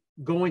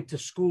going to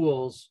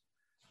schools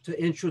to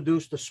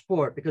introduce the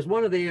sport, because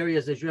one of the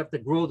areas is you have to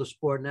grow the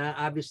sport. Now,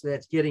 obviously,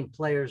 that's getting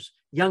players,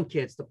 young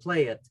kids, to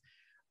play it.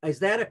 Is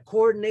that a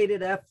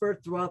coordinated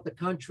effort throughout the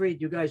country?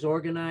 Do you guys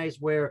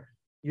organize where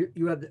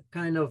you have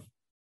kind of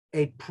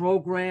a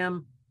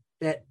program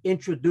that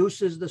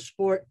introduces the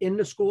sport in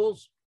the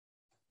schools?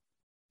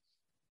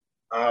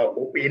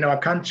 In our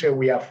country,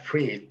 we are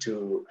free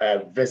to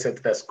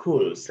visit the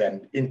schools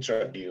and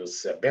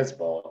introduce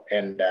baseball.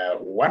 And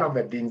one of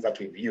the things that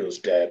we've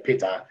used,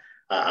 Peter,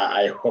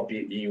 I hope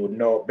you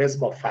know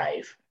Baseball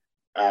 5,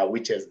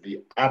 which is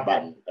the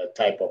urban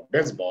type of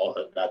baseball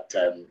that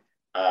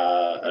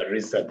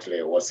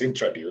recently was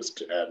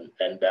introduced.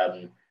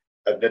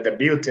 The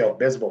beauty of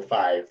Baseball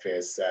 5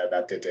 is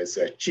that it is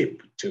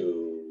cheap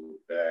to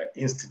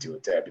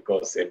institute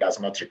because it does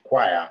not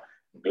require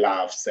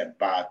gloves and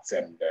bats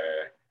and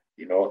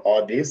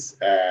all this.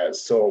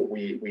 So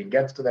we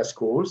get to the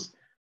schools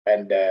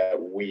and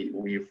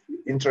we've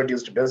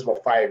introduced Baseball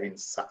 5 in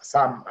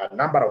a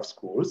number of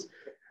schools,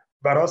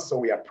 but also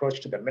we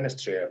approached the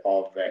Ministry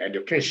of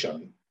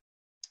Education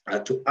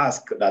to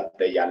ask that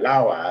they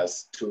allow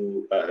us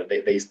to,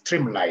 they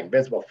streamline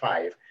Baseball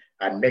 5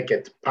 and make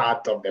it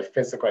part of the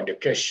physical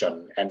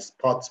education and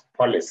sports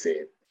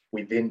policy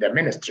within the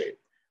ministry.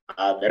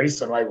 The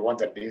reason why we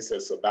wanted this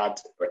is so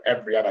that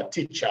every other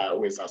teacher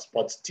who is a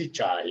sports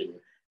teacher in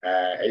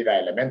either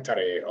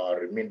elementary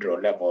or middle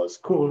level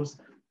schools,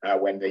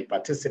 when they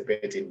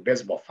participate in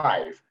Baseball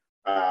 5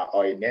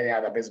 or in any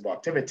other baseball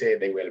activity,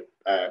 they will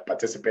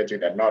participate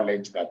with the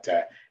knowledge that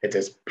it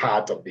is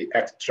part of the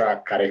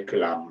extra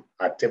curriculum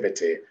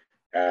activity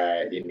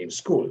in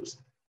schools.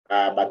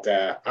 But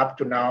up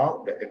to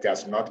now, it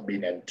has not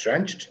been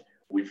entrenched.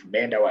 We've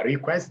made our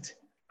request.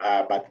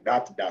 But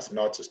that does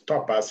not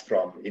stop us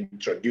from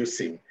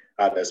introducing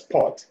the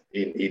sport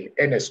in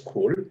any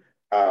school,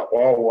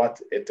 or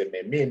what it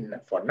may mean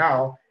for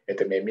now.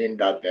 It may mean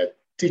that the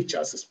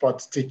teachers,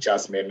 sports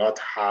teachers, may not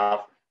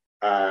have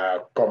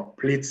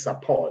complete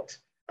support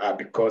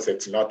because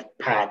it's not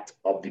part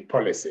of the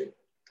policy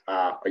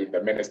in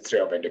the Ministry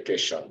of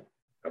Education.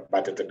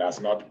 But it does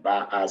not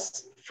bar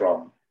us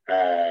from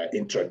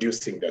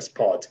introducing the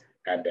sport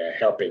and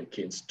helping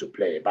kids to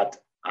play.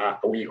 But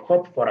we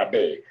hope for a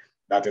day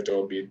that it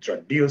will be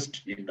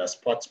introduced in the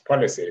sports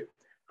policy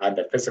and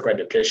the physical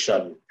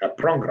education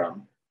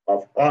program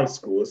of all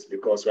schools,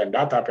 because when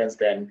that happens,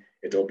 then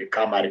it will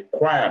become a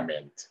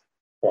requirement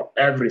for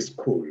every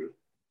school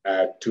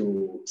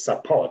to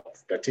support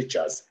the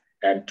teachers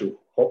and to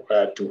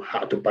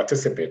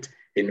participate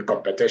in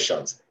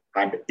competitions.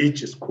 And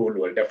each school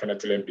will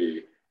definitely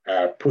be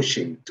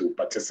pushing to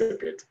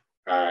participate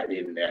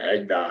in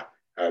either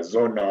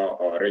zonal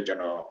or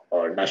regional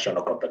or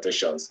national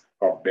competitions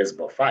of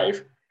Baseball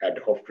 5, and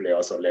hopefully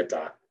also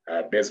later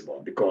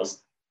baseball,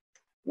 because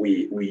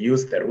we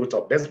use the route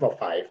of Baseball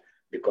 5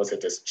 because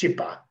it is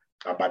cheaper.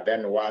 But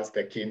then once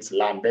the kids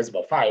learn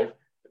Baseball 5,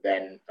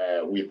 then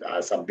with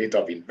some bit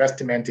of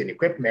investment in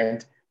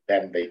equipment,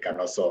 then they can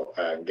also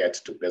get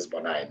to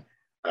Baseball 9,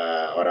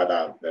 or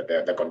rather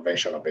the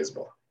conventional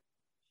baseball.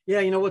 Yeah,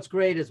 you know what's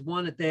great is,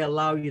 one, that they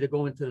allow you to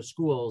go into the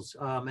schools.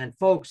 And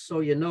folks, so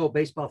you know,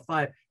 Baseball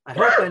 5, I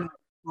hope I know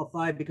Baseball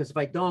 5, because if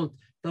I don't,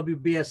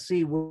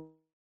 WBSC will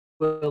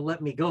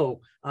let me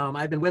go.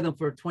 I've been with them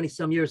for 20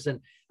 some years,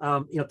 and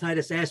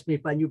Titus asked me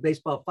if I knew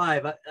Baseball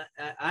 5.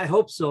 I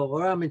hope so,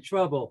 or I'm in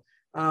trouble.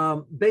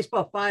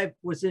 Baseball 5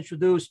 was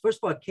introduced, first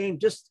of all, it came,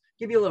 just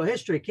give you a little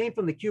history, it came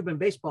from the Cuban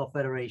Baseball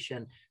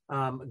Federation.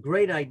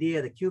 Great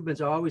idea. The Cubans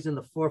are always in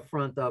the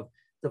forefront of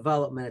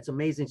development. It's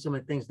amazing some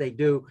of the things they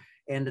do.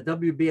 And the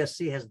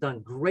WBSC has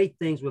done great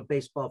things with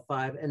Baseball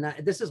 5. And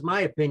this is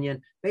my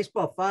opinion,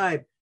 Baseball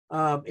 5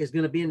 is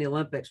going to be in the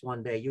Olympics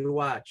one day. You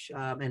watch.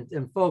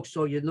 And folks,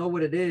 so you know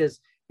what it is.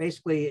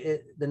 Basically,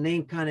 the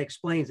name kind of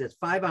explains it's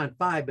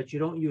 5-on-5, but you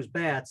don't use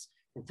bats.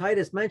 And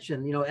Titus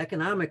mentioned,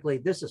 economically,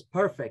 this is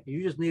perfect.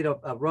 You just need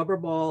a rubber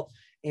ball,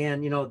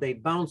 and, they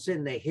bounce it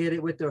and they hit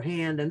it with their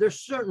hand. And there's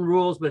certain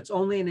rules, but it's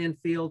only an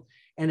infield.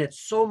 And it's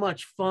so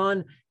much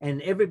fun,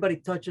 and everybody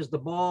touches the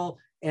ball,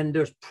 and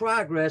there's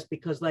progress,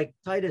 because like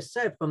Titus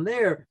said, from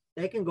there,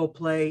 they can go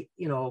play,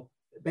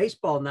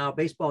 baseball now,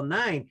 Baseball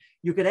 9.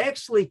 You could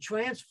actually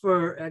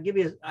transfer, I'll give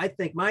you, I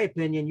think, my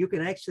opinion, you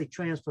can actually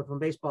transfer from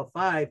Baseball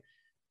 5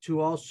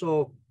 to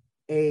also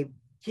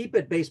keep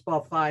it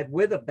Baseball 5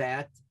 with a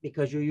bat,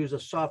 because you use a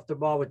softer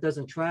ball, it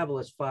doesn't travel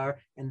as far.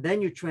 And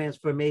then you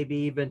transfer maybe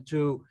even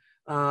to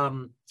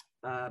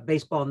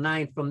Baseball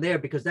 9 from there,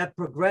 because that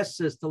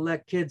progresses to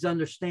let kids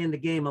understand the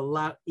game a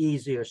lot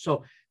easier.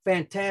 So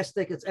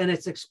fantastic.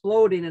 It's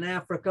exploding in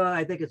Africa.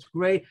 I think it's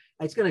great.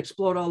 It's going to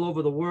explode all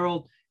over the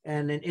world.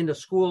 And in the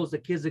schools, the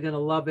kids are going to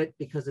love it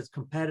because it's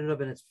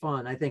competitive and it's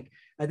fun. I think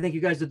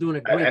you guys are doing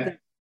a great thing.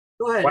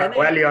 Go ahead.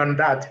 While you're on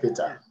that,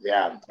 Peter,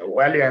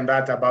 while you're on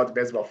that about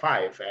Baseball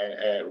 5,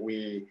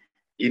 we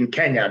in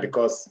Kenya,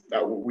 because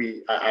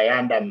I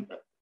had an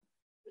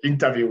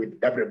interview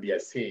with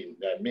WBSC in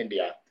the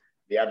media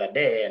the other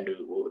day, and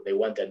they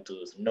wanted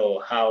to know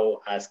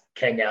how has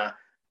Kenya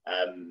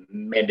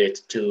made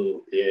it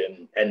to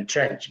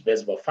entrench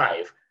Baseball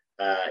 5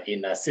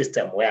 in a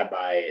system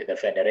whereby the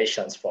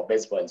federations for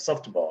baseball and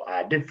softball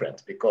are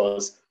different,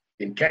 because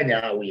in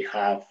Kenya, we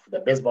have the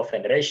Baseball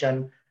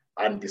Federation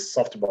and the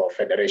Softball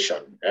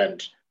Federation.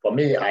 And for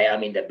me, I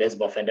am in the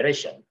Baseball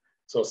Federation.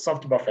 So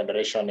Softball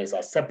Federation is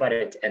a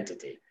separate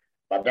entity.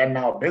 But then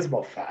now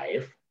Baseball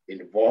 5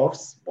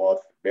 involves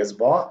both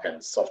baseball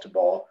and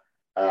softball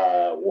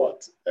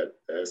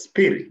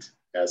spirit,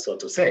 so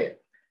to say.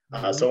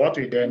 So what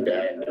we did,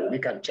 and we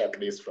can check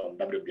this from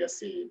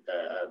WBSC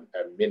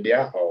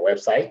media or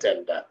website,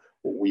 and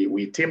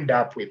we teamed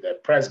up with the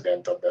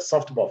president of the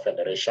Softball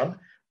Federation,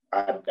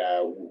 and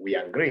we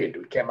agreed.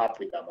 We came up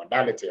with a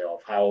modality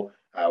of how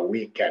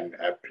we can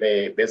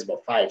play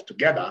Baseball 5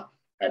 together.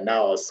 And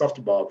now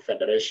Softball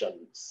Federation,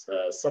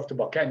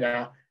 Softball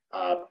Kenya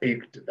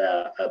picked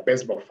the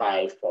Baseball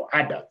 5 for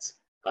adults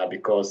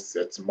because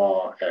it's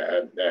more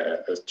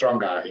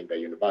stronger in the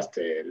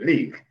university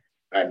league.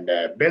 And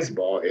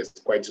baseball is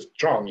quite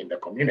strong in the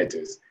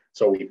communities.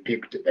 So we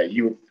picked the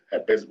youth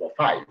Baseball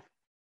 5.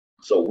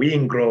 So we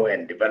grow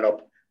and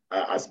develop,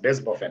 as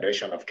Baseball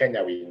Federation of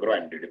Kenya, we grow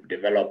and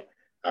develop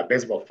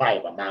Baseball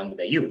 5 among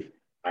the youth.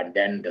 And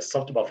then the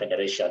Softball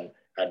Federation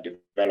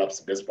develops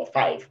Baseball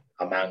 5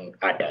 among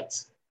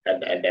adults.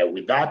 And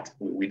with that,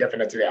 we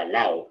definitely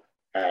allow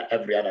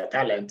every other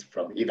talent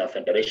from either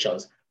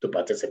federations to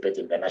participate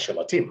in the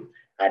national team.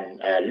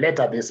 And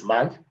later this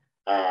month,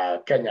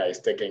 Kenya is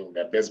taking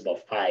the Baseball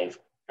 5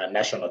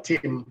 national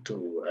team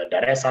to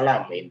Dar es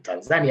Salaam in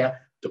Tanzania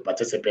to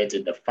participate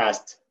in the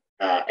first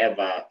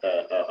ever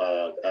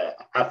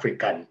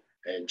African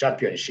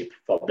championship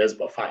for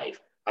Baseball 5,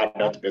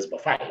 adult Baseball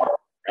 5.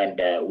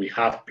 And we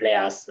have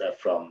players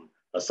from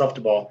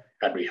softball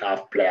and we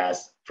have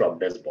players from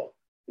baseball.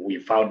 We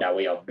found a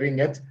way of doing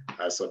it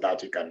so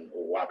that we can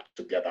work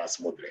together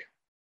smoothly.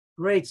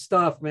 Great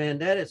stuff, man.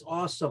 That is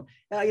awesome.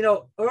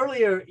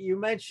 Earlier you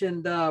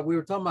mentioned we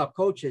were talking about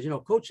coaches.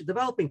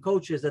 Developing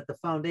coaches at the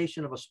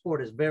foundation of a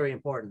sport is very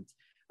important.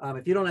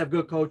 If you don't have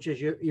good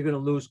coaches, you're going to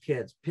lose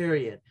kids,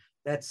 period.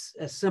 That's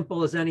as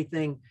simple as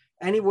anything,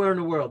 anywhere in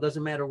the world,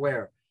 doesn't matter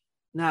where.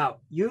 Now,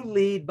 you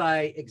lead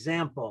by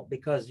example,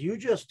 because you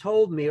just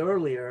told me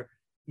earlier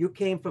you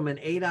came from an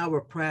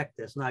 8-hour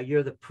practice. Now,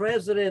 you're the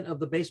president of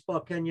the Baseball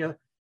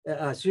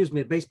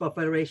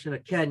Federation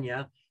of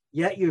Kenya,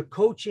 yet you're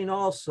coaching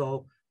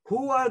also.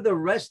 Who are the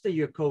rest of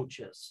your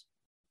coaches?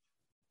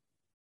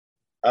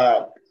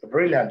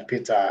 Brilliant,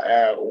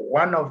 Peter.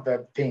 One of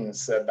the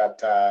things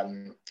that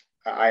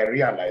I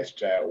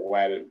realized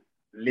while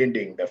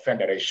leading the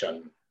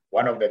federation,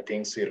 one of the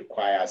things we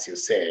require, as you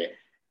say,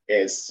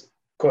 is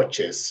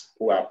coaches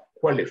who are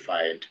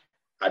qualified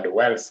and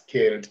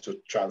well-skilled to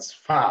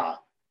transfer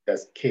the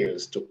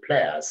skills to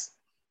players.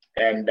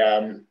 And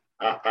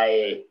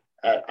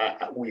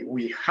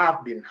we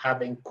have been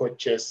having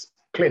coaches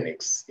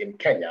clinics in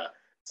Kenya,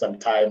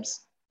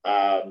 sometimes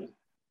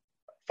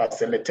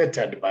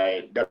facilitated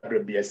by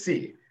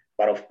WBSC.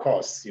 But of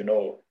course,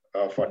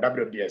 for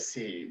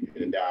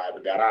WBSC,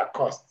 there are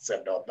costs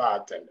and all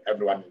that, and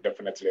everyone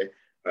definitely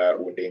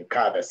would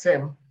incur the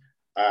same.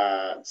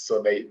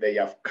 So they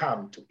have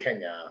come to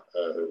Kenya.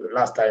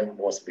 Last time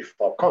was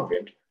before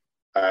COVID,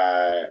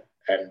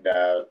 and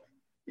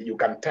you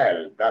can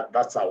tell that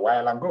that's a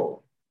while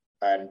ago.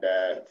 And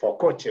for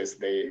coaches,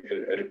 they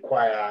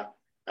require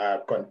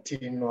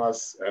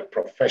continuous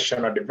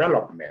professional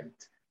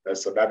development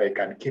so that they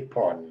can keep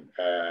on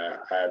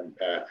and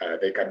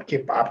they can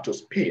keep up to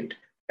speed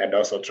and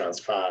also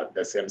transfer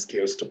the same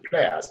skills to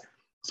players.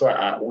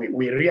 So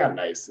we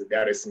realize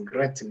there is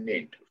great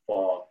need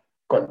for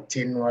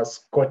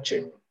continuous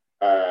coaching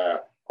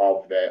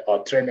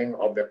or training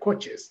of the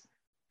coaches.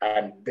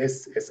 And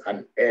this is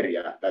an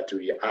area that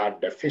we are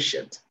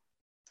deficient.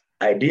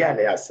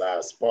 Ideally, as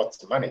a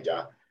sports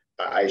manager,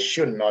 I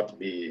should not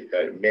be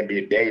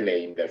maybe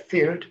daily in the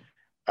field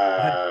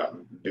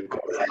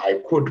because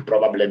I could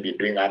probably be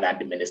doing an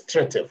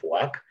administrative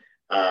work,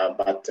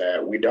 but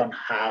we don't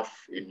have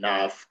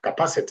enough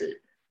capacity.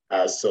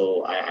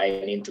 So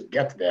I need to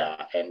get there,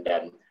 and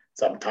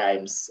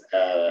sometimes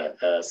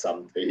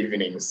some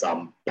evenings,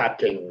 I'm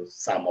packing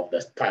some of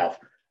the stuff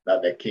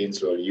that the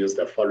kids will use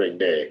the following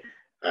day,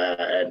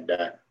 and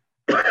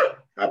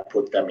I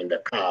put them in the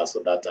car so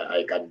that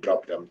I can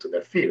drop them to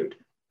the field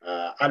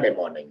early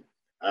morning.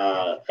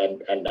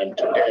 And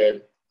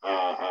today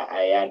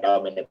I had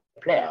how many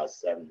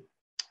players?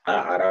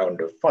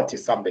 Around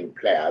 40-something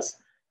players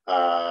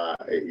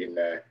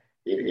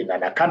in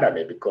an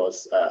academy,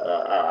 because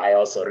I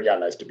also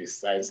realized,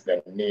 besides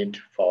the need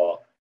for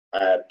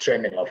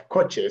training of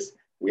coaches,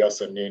 we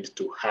also need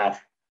to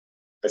have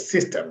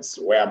systems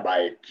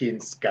whereby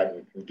kids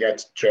can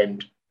get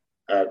trained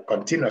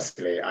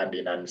continuously and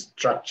in a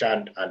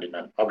structured and in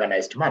an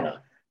organized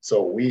manner.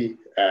 So we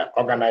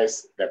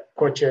organize the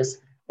coaches,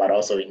 but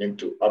also we need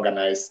to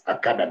organize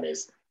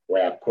academies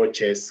where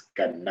coaches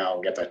can now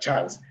get a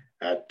chance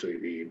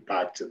to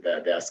impact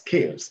their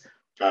skills.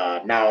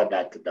 Now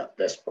that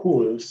the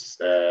schools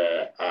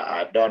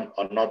are done,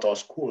 or not all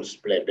schools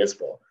play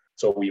baseball.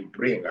 So we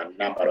bring a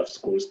number of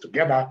schools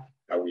together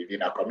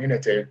within a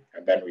community,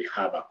 and then we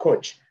have a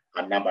coach,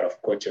 a number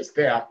of coaches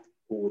there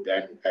who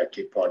then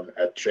keep on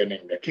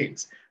training the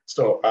kids.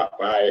 So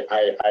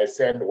I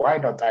said, why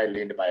don't I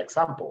lead by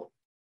example?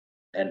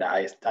 And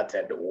I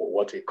started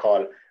what we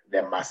call the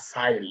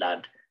Maasai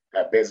Land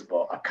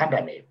Baseball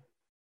Academy.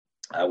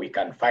 We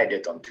can find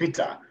it on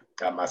Twitter,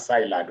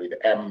 Maasai Land with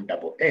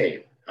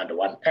MAA and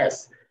one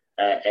S.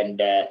 And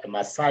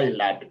Maasai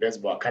Land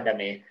Baseball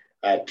Academy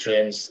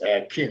trains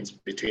kids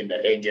between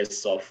the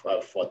ages of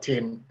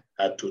 14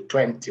 to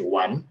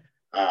 21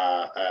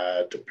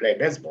 to play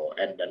baseball.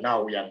 And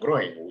now we are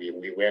growing. We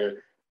will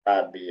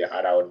be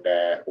around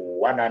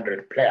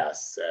 100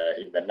 players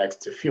in the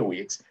next few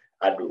weeks.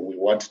 And we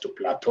want to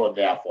plateau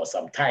there for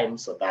some time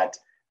so that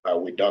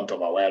we don't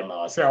overwhelm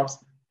ourselves.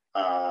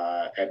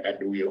 And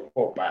we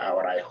hope,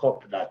 or I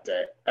hope that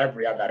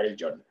every other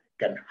region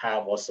can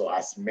have also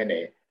as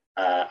many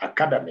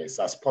academies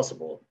as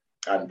possible.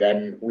 And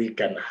then we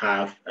can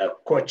have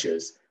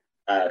coaches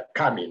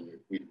coming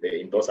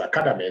in those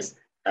academies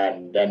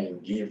and then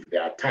give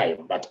their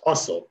time. But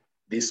also,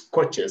 these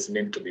coaches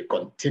need to be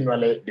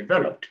continually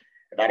developed.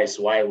 That is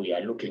why we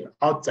are looking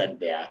outside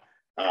there,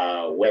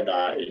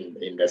 whether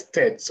in the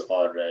States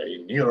or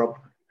in Europe,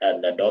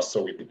 and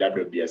also with the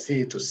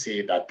WBSC, to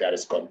see that there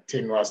is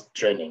continuous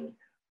training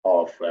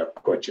of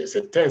coaches.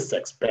 It is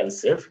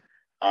expensive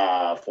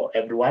for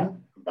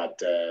everyone,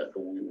 but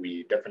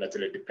we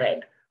definitely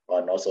depend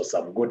on also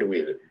some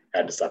goodwill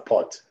and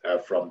support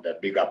from the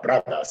bigger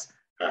brothers.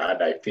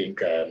 And I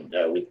think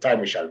with time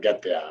we shall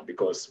get there,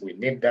 because we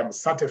need them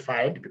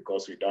certified,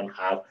 because we don't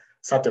have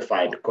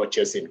certified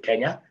coaches in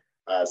Kenya.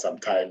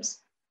 Sometimes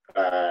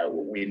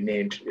we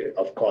need,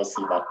 of course,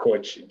 if a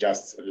coach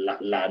just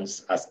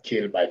learns a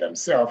skill by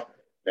themselves,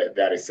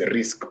 there is a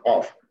risk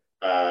of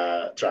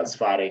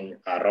transferring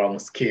a wrong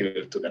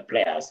skill to the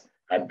players,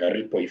 and the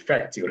ripple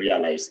effect, you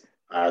realize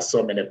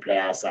so many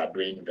players are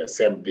doing the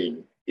same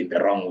thing in the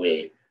wrong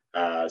way.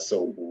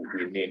 So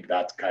we need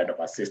that kind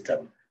of a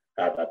system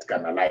that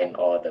can align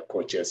all the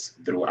coaches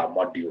through a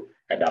module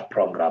and a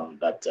program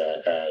that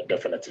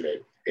definitely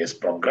is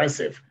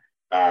progressive.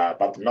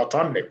 But not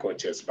only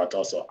coaches, but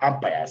also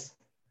umpires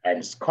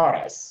and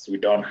scorers. We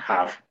don't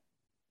have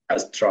a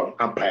strong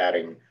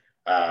umpiring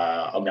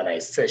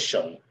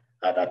organization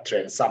that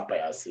trains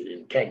umpires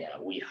in Kenya.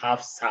 We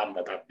have some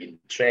that have been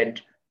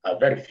trained,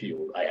 very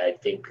few. I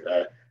think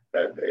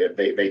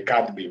they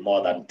can't be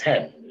more than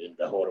 10 in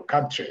the whole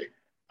country.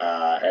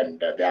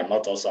 And they are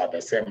not also at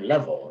the same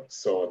level.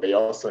 So they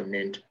also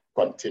need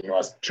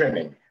continuous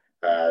training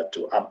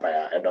to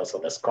umpire, and also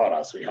the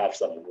scorers. We have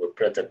some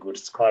pretty good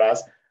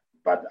scorers,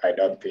 but I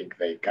don't think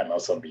they can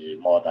also be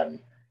more than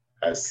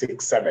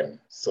 6, 7.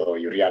 So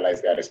you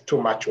realize there is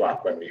too much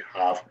work when we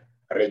have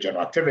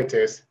regional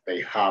activities.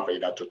 They have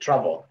either to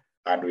travel,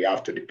 and we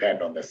have to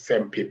depend on the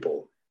same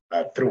people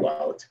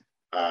throughout.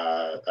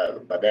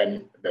 But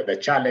then the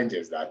challenge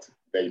is that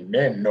they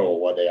may know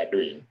what they are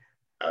doing.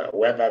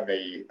 Whether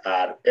they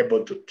are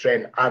able to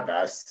train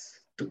others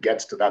to get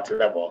to that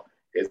level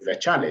is the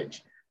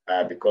challenge,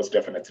 because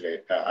definitely,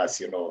 as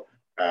you know,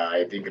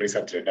 I think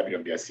recently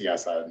WBSC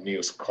has a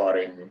new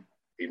scoring,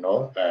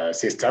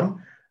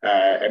 system,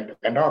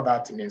 and all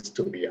that needs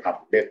to be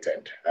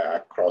updated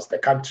across the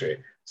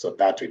country so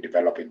that we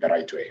develop in the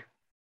right way.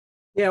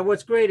 Yeah,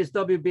 what's great is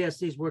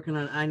WBSC is working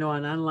on, I know,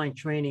 on online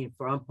training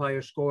for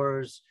umpire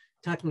scorers,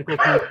 technical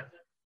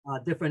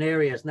different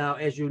areas. Now,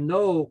 as you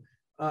know,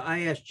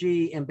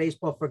 ISG and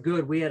Baseball for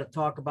Good, we had to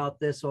talk about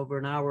this over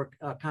an hour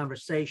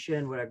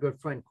conversation with our good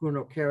friend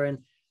Kuno Karen,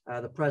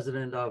 the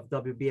president of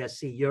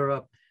WBSC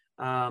Europe.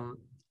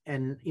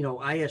 And,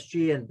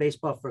 ISG and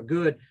Baseball for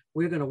Good,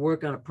 we're going to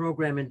work on a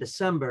program in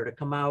December to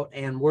come out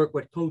and work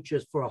with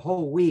coaches for a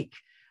whole week.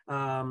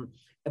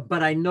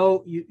 But I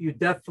know you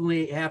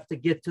definitely have to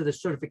get to the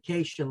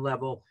certification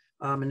level.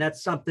 And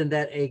that's something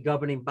that a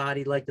governing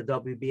body like the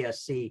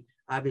WBSC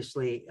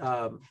obviously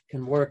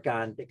can work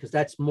on, because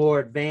that's more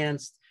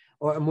advanced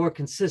or more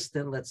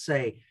consistent, let's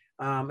say.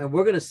 And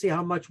we're going to see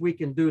how much we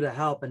can do to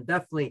help, and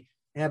definitely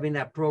having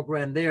that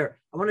program there.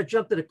 I want to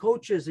jump to the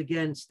coaches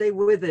again. Stay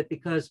with it,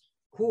 because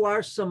who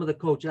are some of the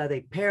coaches? Are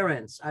they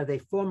parents? Are they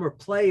former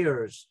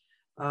players?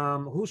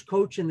 Who's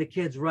coaching the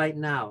kids right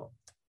now?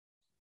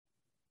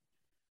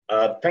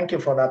 Thank you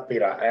for that,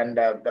 Peter. And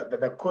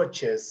the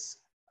coaches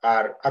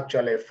are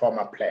actually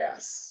former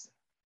players,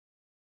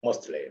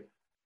 mostly.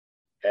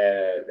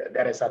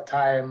 There is a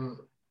time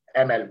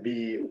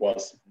MLB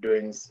was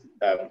doing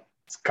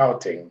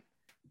scouting,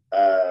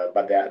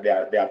 but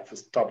they have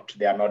stopped.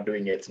 They are not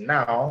doing it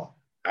now.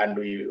 And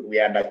we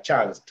had a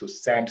chance to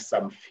send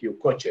some few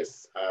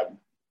coaches,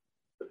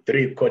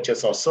 3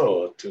 coaches or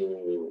so,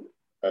 to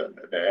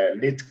the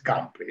elite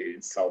camp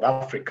in South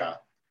Africa.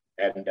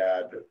 And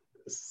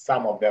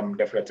some of them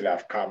definitely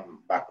have come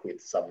back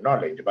with some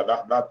knowledge, but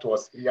that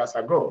was years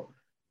ago.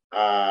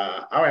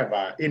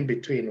 However, in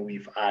between,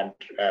 we've had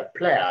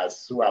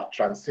players who have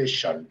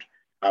transitioned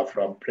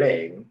from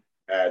playing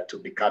to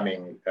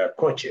becoming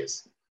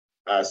coaches.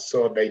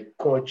 So they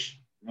coach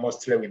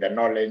mostly with the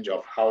knowledge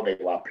of how they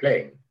were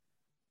playing.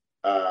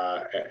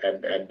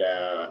 And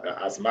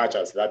as much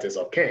as that is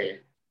okay,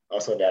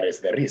 also there is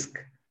the risk.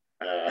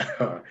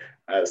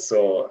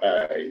 So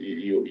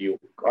you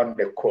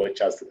only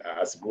coach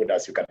as good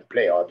as you can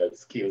play, or the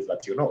skills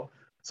that you know.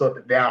 So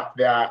they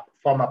are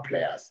former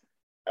players.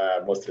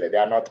 Mostly, they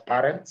are not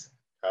parents.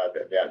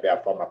 They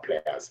are former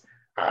players.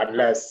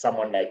 Unless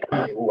someone like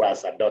me who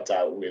has a daughter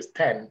who is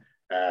 10,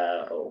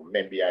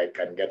 maybe I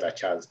can get a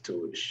chance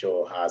to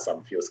show her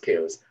some few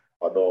skills,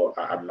 although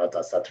I'm not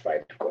a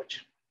certified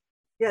coach.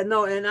 Yeah,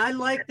 no, and I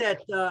like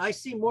that. I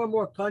see more and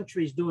more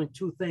countries doing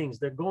 2 things.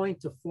 They're going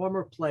to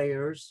former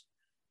players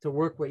to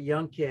work with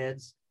young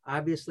kids.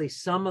 Obviously,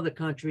 some of the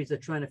countries are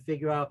trying to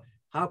figure out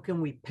how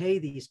can we pay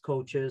these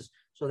coaches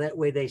so that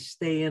way they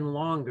stay in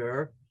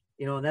longer.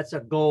 You know, and that's a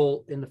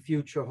goal in the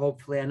future,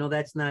 hopefully. I know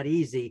that's not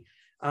easy.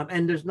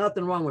 And there's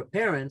nothing wrong with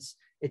parents.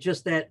 It's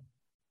just that,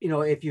 you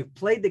know, if you've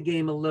played the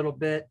game a little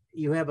bit,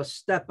 you have a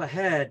step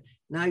ahead.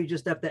 Now you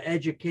just have to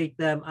educate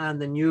them on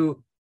the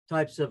new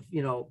types of,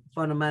 you know,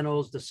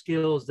 fundamentals, the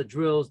skills, the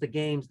drills, the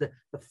games, the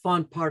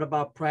fun part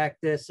about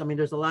practice. I mean,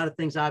 there's a lot of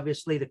things,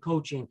 obviously, the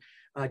coaching.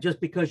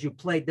 Just because you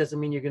played doesn't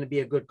mean you're going to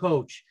be a good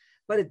coach.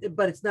 But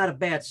it's not a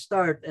bad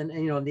start. And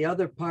you know, and the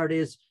other part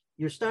is,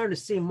 you're starting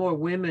to see more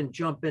women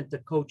jump into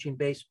coaching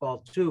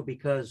baseball too,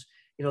 because,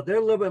 you know, they're a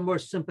little bit more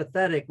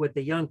sympathetic with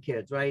the young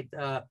kids, right?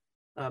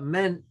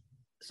 Men,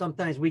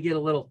 sometimes we get a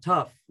little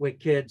tough with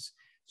kids.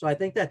 So I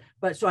think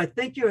so I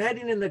think you're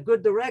heading in the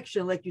good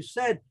direction. Like you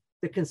said,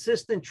 the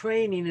consistent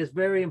training is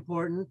very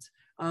important.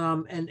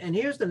 And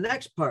here's the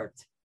next part.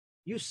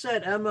 You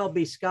said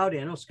MLB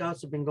scouting. I know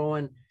scouts have been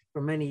going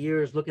for many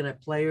years looking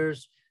at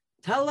players.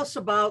 Tell us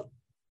about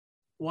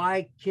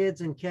why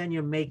kids in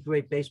Kenya make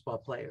great baseball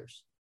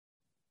players.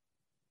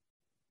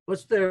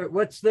 What's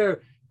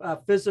their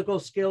physical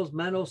skills,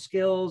 mental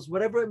skills,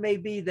 whatever it may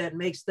be that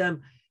makes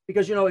them,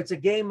 because, you know, it's a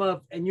game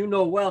of, and you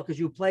know well, because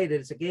you played it,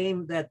 it's a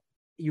game that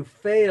you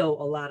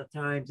fail a lot of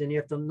times and you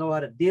have to know how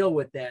to deal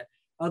with that.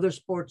 Other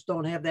sports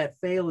don't have that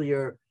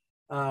failure,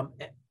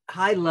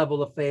 high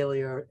level of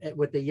failure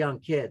with the young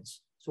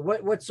kids. So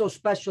what's so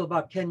special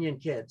about Kenyan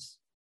kids?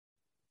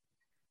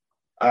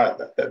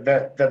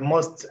 The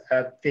most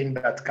thing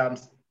that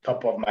comes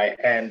top of my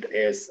end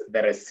is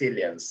the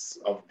resilience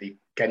of the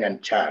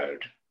Kenyan child.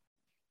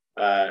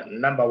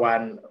 Number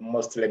one,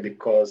 mostly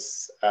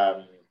because,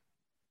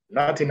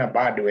 not in a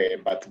bad way,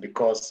 but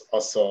because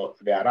also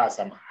there are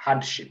some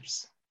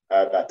hardships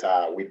that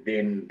are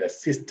within the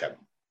system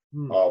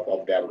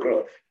of their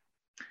growth.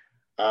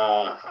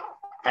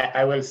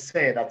 I will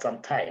say that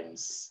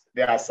sometimes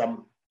there are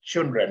some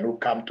children who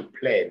come to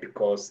play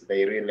because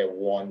they really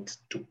want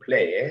to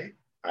play,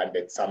 and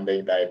it's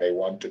something that they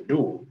want to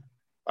do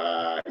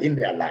in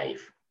their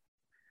life.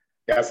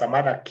 There are some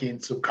other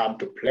kids who come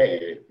to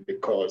play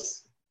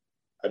because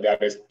there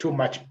is too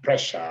much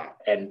pressure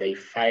and they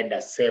find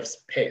a safe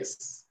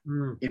space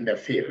in the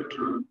field.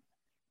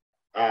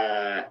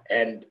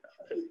 And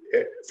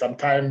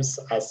sometimes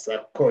as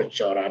a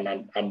coach or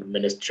an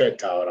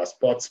administrator or a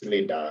sports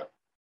leader,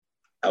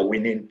 we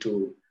need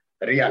to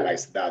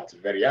realize that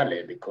very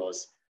early,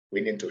 because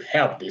we need to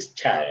help this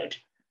child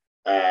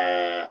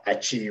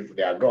achieve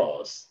their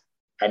goals.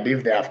 And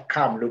if they have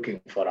come looking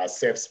for a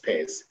safe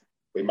space,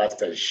 we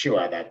must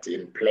ensure that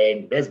in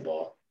playing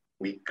baseball,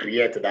 we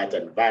create that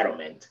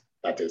environment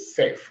that is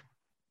safe.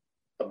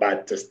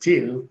 But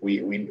still,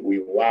 we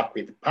work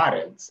with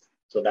parents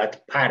so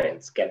that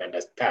parents can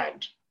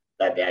understand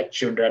that their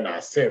children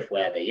are safe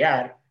where they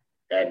are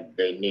and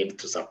they need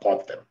to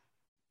support them.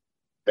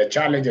 The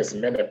challenge is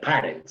many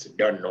parents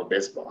don't know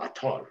baseball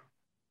at all.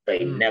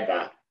 They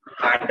never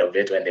heard of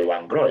it when they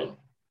were growing.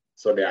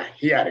 So they are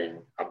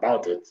hearing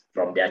about it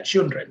from their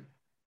children.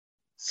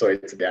 So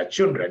it's their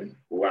children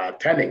who are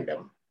telling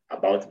them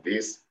about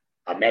this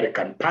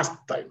American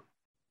pastime.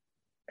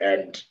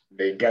 And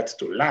they get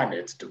to learn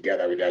it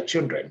together with their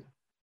children.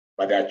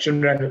 But their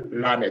children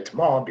learn it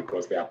more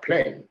because they are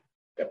playing.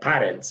 The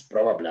parents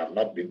probably have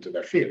not been to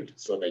the field,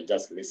 so they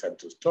just listen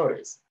to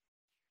stories.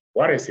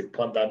 What is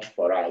important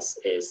for us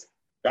is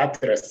that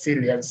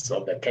resilience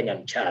of the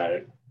Kenyan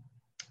child.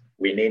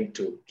 We need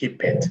to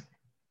keep it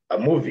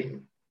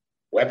moving,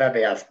 whether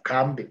they have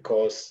come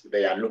because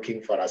they are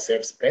looking for a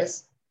safe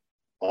space,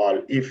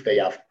 or if they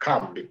have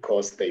come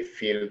because they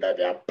feel that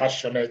they are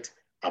passionate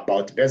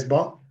about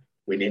baseball.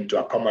 We need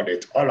to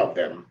accommodate all of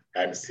them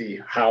and see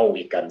how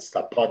we can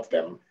support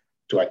them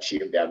to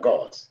achieve their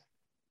goals.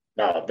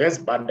 Now, this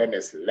burden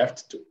is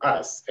left to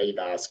us,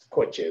 either as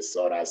coaches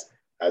or as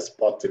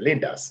sport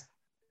leaders,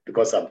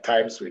 because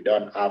sometimes we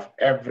don't have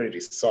every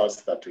resource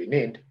that we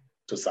need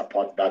to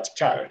support that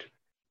child.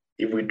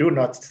 If we do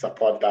not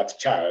support that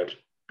child,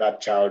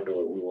 we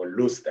will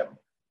lose them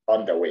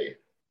on the way.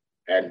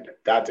 And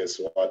that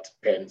is what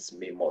pains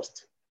me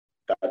most,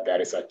 that there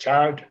is a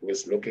child who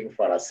is looking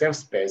for a safe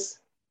space,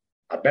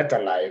 a better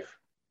life,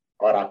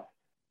 or a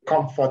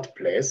comfort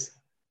place,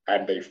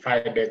 and they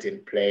find it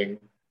in playing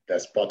the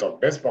sport of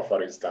baseball,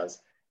 for instance,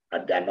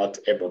 and they're not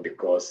able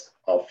because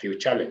of few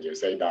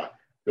challenges, either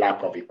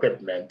lack of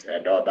equipment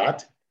and all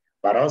that,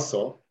 but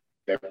also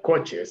the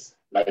coaches,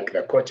 like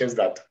the coaches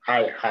that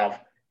I have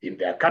in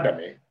the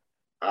academy,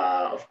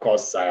 of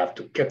course, I have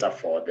to cater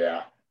for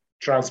their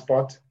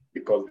transport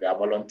because they are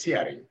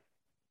volunteering.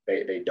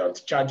 They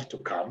don't charge to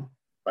come,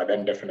 but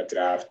then definitely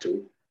I have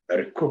to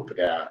recoup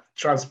their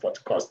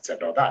transport costs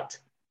and all that.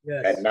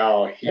 Yes. And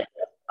now here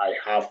I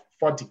have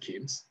 40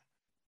 kids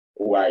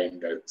who are in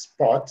the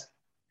sport.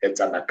 It's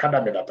an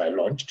academy that I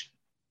launched.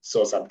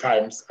 So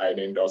sometimes I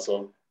need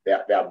also, they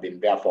have been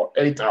there for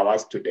 8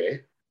 hours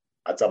today.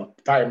 At some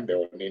time they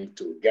will need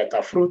to get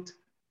a fruit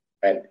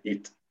and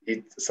eat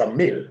some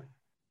meal.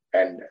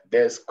 And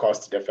this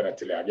cost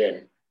definitely,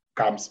 again,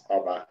 comes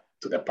over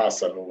to the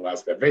person who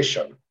has the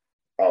vision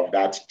of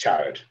that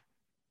child.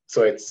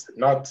 So it's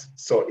not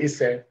so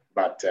easy,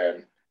 but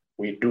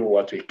we do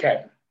what we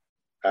can.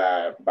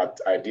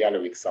 But ideally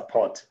with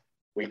support,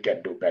 we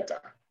can do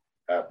better,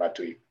 but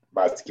we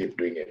must keep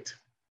doing it.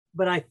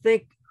 But I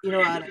think,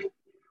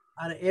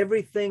 out of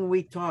everything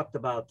we talked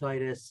about,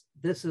 Titus,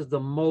 this is the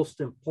most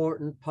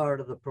important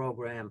part of the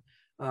program.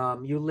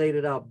 You laid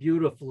it out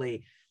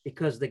beautifully,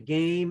 because the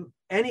game,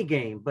 any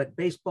game, but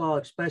baseball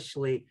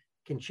especially,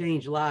 can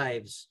change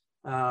lives.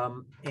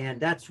 And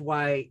that's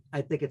why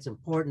I think it's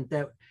important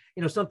that,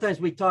 sometimes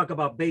we talk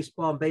about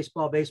baseball,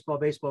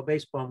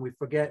 and we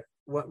forget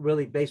what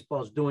really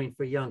baseball is doing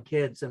for young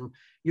kids. And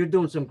you're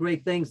doing some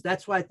great things.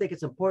 That's why I think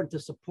it's important to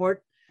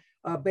support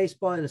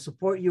baseball and to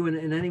support you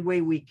in any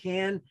way we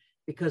can,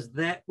 because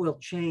that will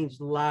change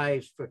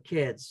lives for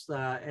kids.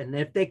 And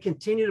if they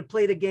continue to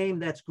play the game,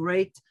 that's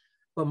great.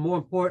 But more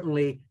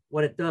importantly,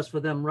 what it does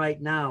for them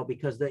right now,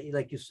 because they,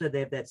 like you said,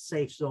 they have that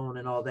safe zone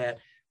and all that.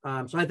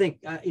 So I think,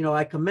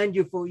 I commend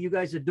you for what you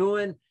guys are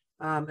doing.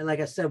 And like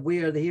I said,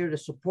 we are here to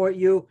support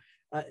you.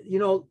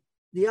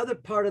 The other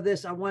part of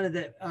this, I wanted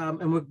to,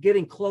 and we're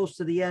getting close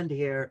to the end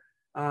here.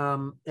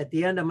 At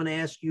the end, I'm going to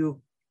ask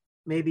you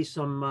maybe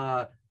some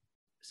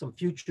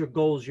future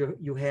goals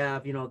you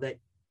have, that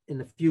in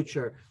the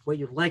future, what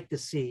you'd like to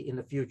see in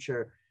the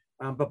future.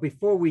 But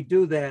before we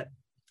do that,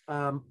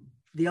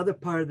 the other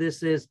part of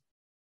this is,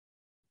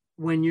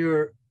 when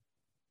you're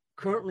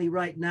currently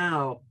right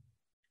now,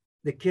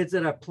 the kids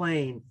that are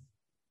playing,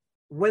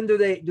 when do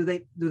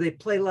they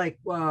play? Like,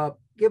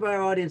 give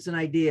our audience an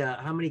idea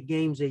how many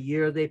games a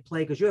year they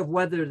play, because you have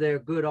whether they're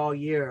good all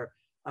year.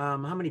 How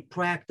many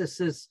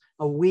practices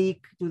a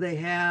week do they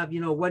have?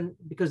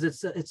 Because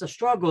it's a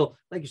struggle.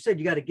 Like you said,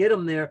 you got to get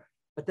them there,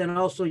 but then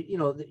also,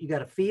 you got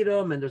to feed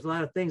them, and there's a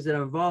lot of things that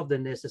are involved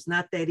in this. It's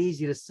not that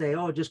easy to say,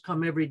 oh, just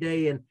come every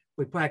day and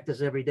we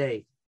practice every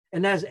day.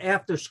 And that's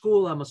after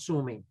school, I'm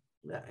assuming.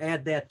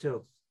 Add that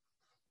too.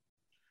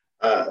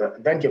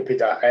 Thank you,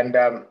 Peter. And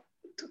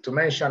to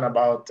mention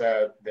about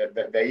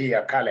the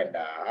year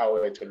calendar, how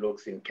it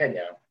looks in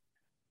Kenya,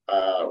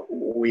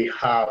 we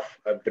have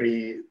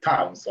 3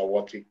 terms, or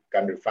what we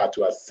can refer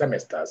to as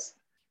semesters.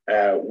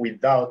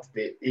 Without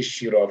the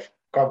issue of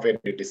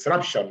COVID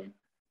disruption,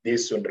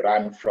 this would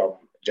run from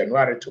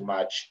January to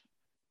March,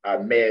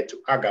 May to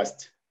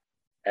August,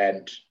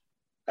 and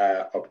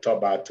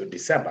October to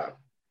December.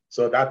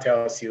 So that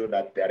tells you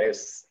that there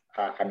is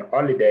an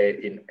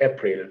holiday in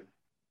April,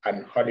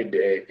 an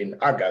holiday in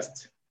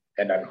August,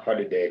 and an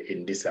holiday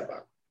in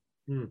December.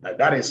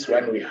 That is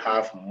when we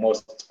have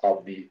most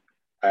of the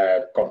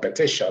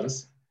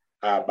competitions,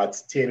 but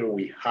still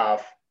we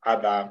have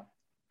other,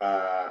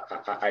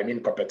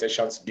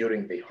 competitions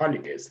during the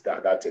holidays,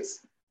 that is.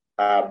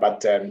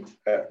 But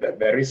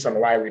the reason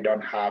why we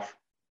don't have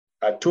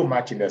too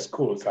much in the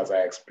schools, as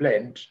I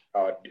explained,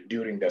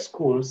 during the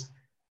schools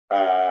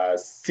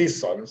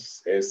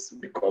seasons, is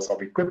because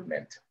of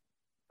equipment.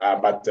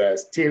 But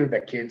still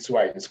the kids who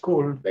are in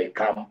school, they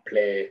come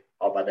play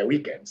over the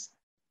weekends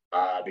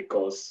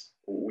because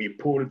we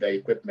pull the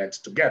equipment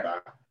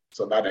together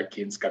so that the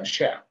kids can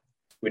share.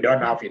 We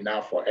don't have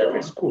enough for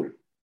every school.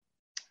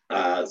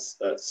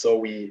 So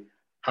we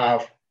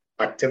have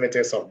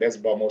activities of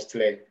baseball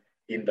mostly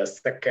in the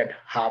second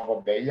half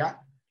of the year,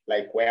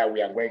 like where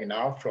we are going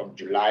now from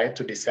July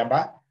to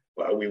December,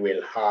 where we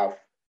will have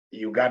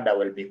Uganda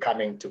will be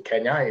coming to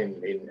Kenya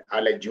in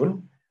early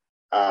June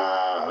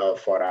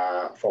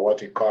for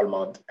what we call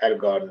Mount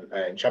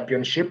Elgon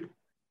Championship.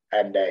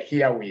 And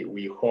here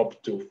we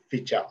hope to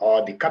feature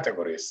all the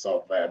categories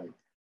of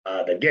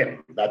the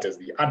game. That is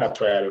the under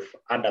 12,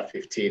 under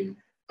 15,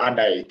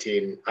 under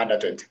 18, under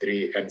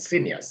 23, and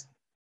seniors.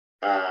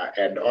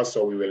 And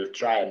also we will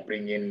try and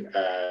bring in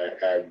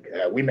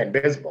women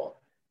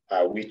baseball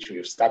which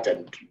we've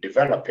started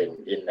developing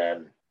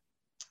in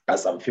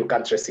some few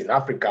countries in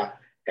Africa,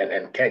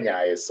 and Kenya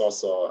is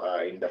also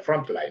in the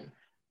front line.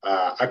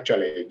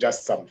 Actually,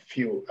 just some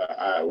few,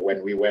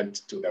 when we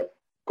went to the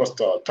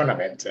Coastal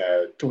Tournament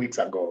 2 weeks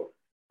ago,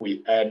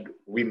 we had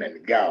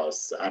women,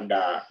 girls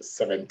under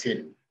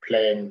 17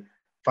 playing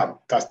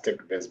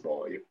fantastic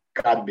baseball. You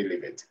can't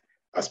believe it.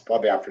 A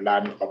sport they have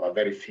learned over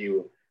very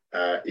few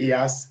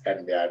years,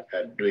 and they are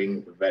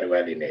doing very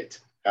well in it.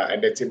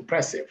 And it's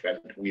impressive, and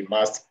we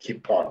must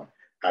keep on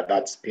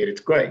that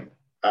spirit going.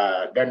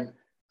 Then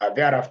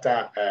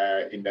thereafter,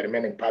 in the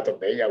remaining part of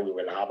the year, we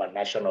will have a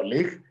national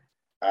league,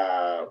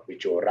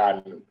 which will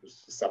run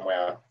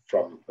somewhere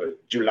from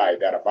July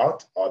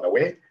thereabout all the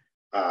way.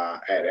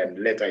 And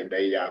later in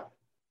the year,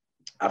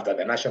 after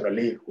the National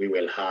League, we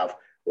will have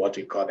what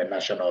we call the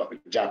National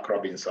Jack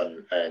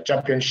Robinson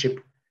Championship,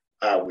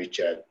 which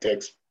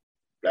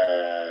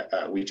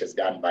is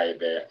done by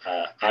the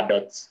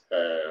adults,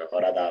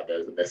 or rather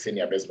the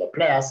senior baseball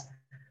players.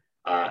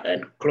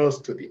 And close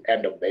to the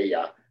end of the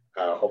year,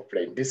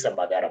 hopefully in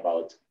December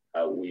thereabout,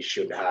 we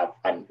should have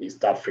an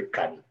East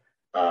African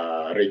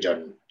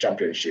region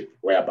championship,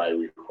 whereby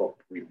we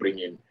hope we bring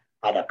in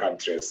other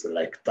countries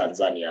like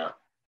Tanzania,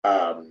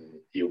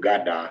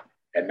 Uganda,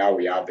 and now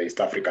we have the East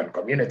African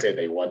community.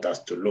 They want us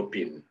to loop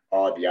in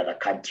all the other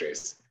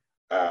countries.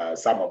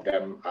 Some of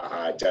them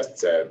are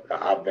just a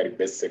very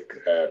basic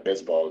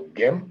baseball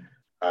game,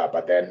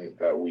 but then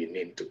we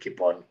need to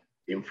keep on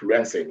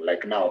influencing.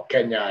 Like now,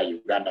 Kenya,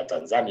 Uganda,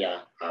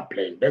 Tanzania are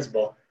playing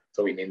baseball,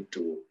 so we need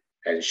to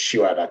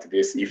ensure that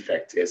this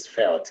effect is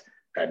felt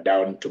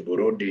down to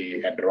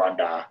Burundi and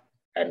Rwanda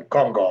and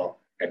Congo,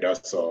 and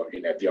also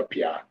in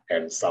Ethiopia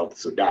and South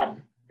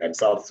Sudan. And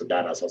South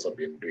Sudan has also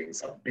been doing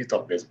some bit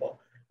of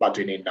baseball, but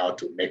we need now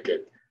to make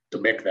the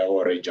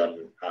whole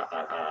region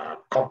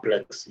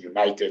complex,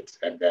 united,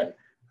 and then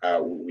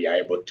we are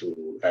able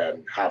to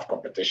have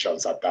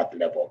competitions at that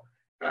level.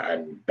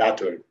 And that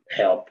will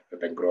help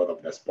the growth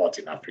of the sport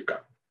in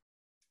Africa.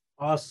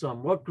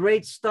 Awesome. What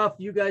great stuff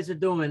you guys are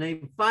doing.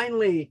 And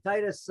finally,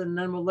 Titus, and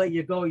then we'll let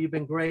you go. You've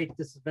been great.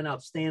 This has been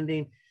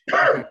outstanding.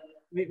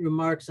 Great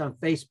remarks on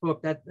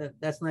Facebook.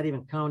 That's not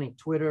even counting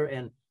Twitter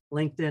and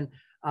LinkedIn.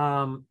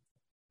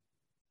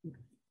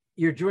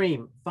 Your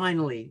dream,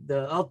 finally,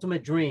 the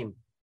ultimate dream,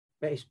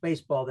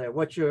 baseball there.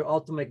 What's your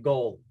ultimate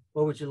goal?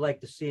 What would you like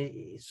to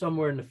see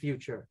somewhere in the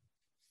future?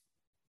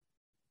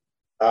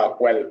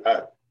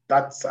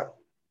 That's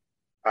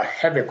a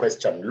heavy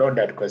question,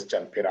 loaded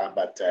question, Peter,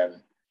 but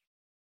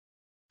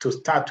to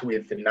start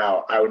with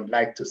now, I would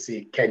like to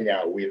see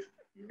Kenya with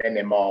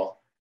many more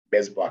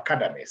baseball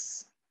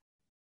academies,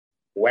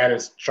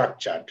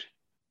 well-structured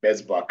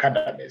baseball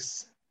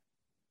academies,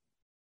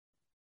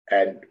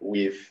 and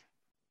with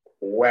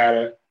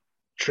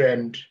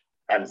well-trained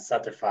and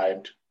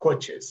certified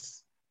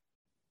coaches.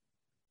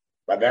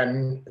 But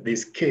then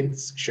these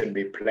kids should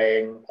be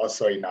playing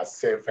also in a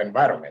safe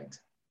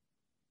environment.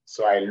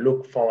 So I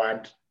look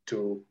forward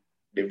to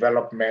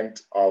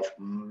development of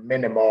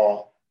many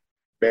more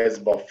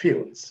baseball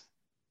fields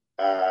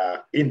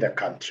in the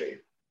country.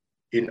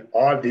 In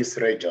all these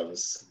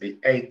regions, the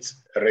 8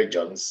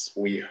 regions,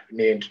 we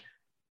need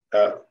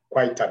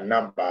quite a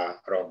number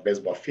of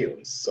baseball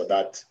fields so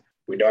that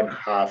we don't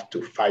have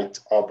to fight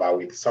over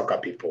with soccer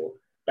people.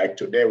 Like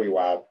today we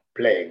were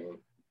playing,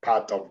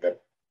 part of the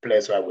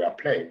place where we are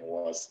playing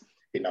was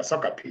in a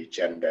soccer pitch,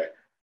 and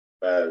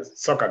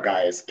soccer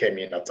guys came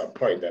in at some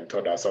point and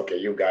told us, okay,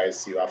 you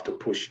guys, you have to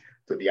push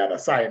to the other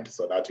side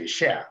so that we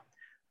share.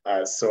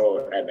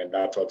 And then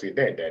that's what we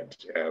did. And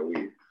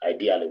we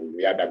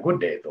had a good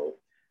day though.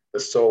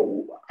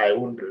 So I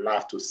would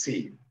love to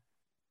see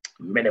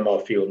many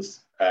more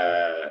fields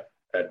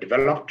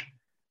developed,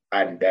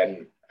 and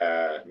then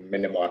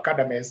many more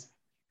academies,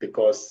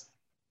 because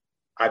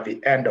at the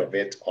end of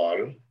it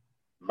all,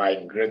 my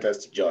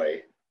greatest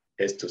joy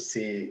is to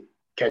see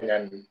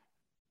Kenyan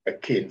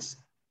kids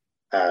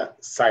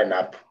sign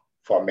up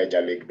for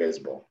Major League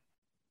Baseball.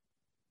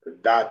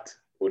 That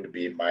would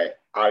be my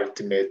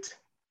ultimate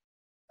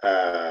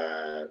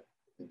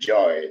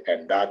joy,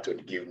 and that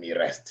would give me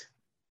rest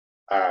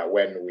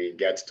when we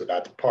get to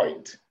that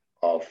point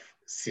of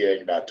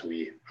seeing that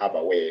we have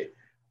a way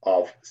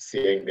of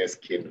seeing this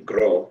kid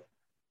grow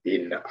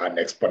in an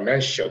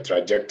exponential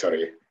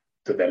trajectory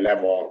to the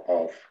level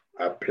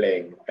of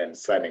playing and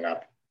signing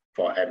up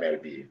for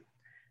MLB.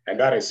 And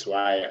that is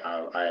why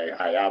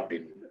I have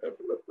been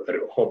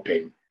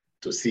hoping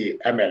to see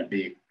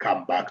MLB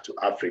come back to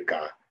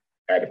Africa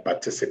and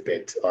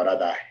participate, or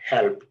rather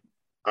help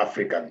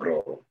Africa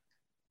grow,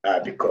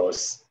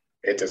 because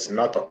it is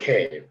not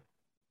okay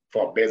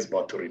for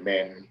baseball to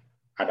remain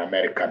an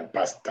American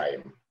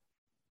pastime.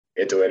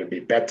 It will be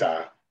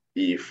better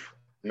if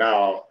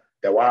now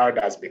the world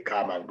has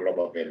become a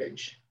global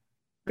village.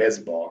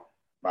 Baseball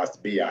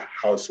must be a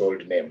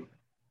household name,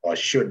 or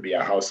should be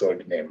a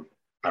household name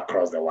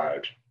across the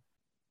world.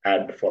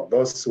 And for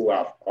those who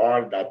have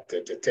all that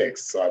it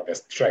takes, so the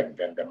strength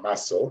and the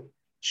muscle,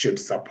 should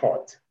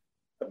support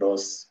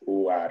those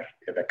who are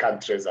in the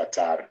countries that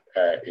are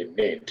in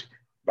need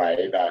by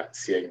either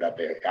seeing that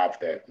they have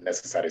the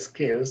necessary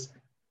skills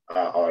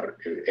or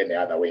any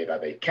other way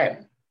that they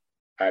can.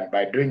 And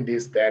by doing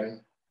this,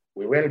 then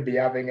we will be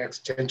having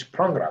exchange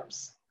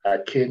programs,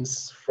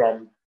 kids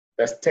from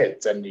the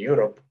States and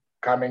Europe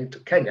coming to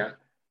Kenya,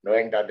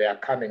 knowing that they are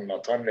coming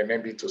not only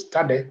maybe to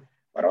study,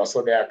 but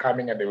also they are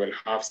coming and they will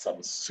have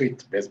some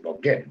sweet baseball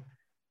game.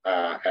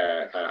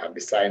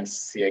 Besides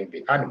seeing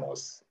the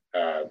animals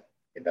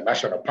in the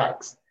national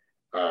parks,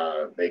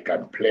 they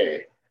can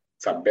play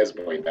some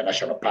baseball in the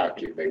national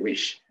park if they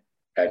wish.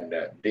 And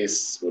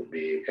this would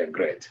be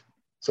great.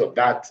 So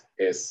that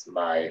is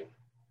my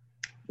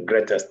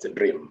greatest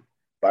dream.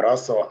 But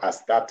also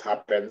as that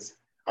happens,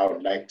 I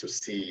would like to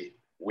see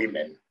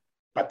women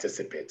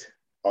participate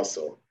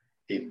also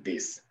in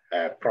this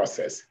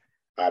process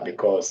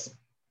because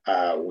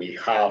we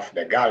have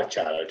the girl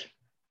child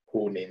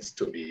who needs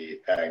to be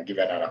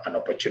given an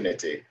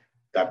opportunity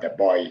that the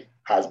boy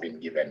has been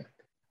given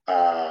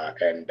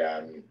and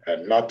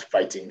not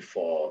fighting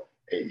for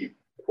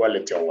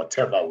equality or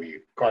whatever we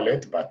call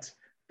it, but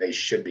they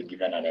should be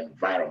given an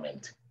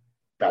environment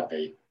that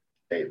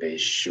they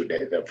should,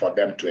 for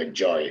them to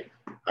enjoy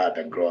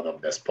the growth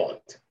of the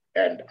sport.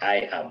 And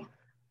I am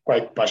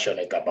quite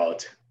passionate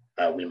about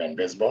women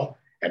baseball,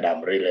 and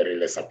I'm really,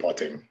 really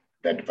supporting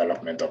the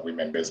development of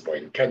women baseball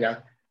in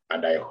Kenya.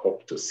 And I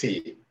hope to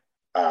see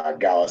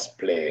girls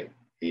play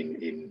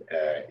in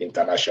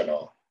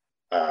international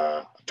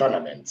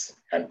tournaments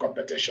and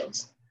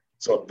competitions.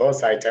 So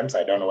those items,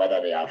 I don't know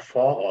whether they are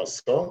 4 or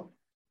so: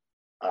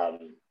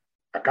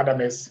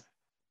 academies,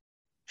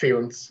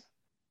 fields,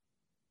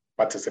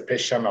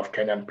 participation of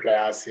Kenyan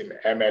players in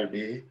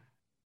MLB,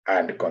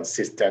 and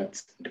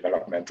consistent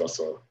development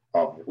also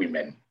of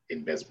women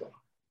in baseball.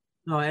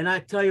 No, and I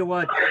tell you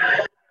what,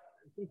 I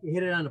think you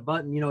hit it on the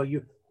button. You know,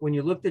 when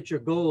you looked at your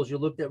goals, you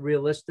looked at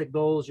realistic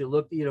goals. You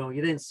looked, you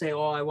didn't say,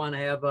 oh, I want to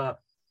have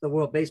the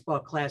World Baseball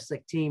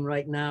Classic team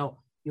right now.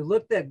 You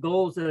looked at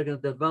goals that are going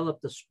to develop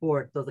the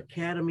sport. Those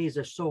academies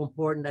are so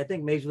important. I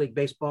think Major League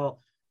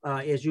Baseball,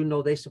 as you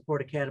know, they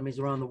support academies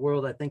around the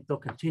world. I think they'll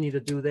continue to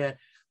do that.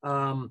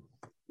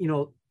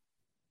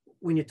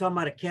 When you're talking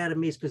about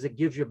academies, because it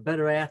gives your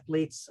better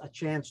athletes a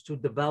chance to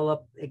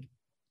develop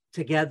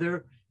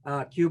together.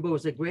 Cuba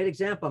was a great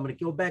example. I'm going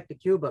to go back to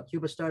Cuba.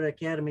 Cuba started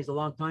academies a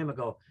long time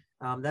ago.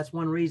 That's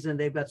one reason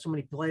they've got so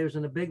many players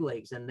in the big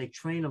leagues, and they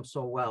train them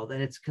so well.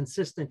 Then it's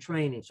consistent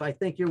training. So I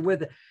think you're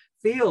with it.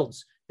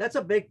 Fields, that's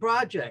a big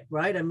project,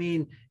 right? I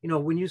mean,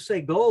 when you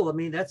say goal, I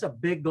mean, that's a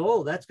big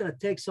goal. That's going to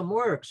take some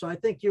work. So I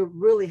think you're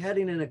really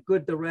heading in a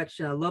good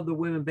direction. I love the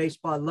women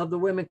baseball. I love the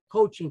women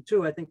coaching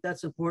too. I think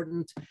that's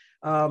important.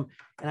 And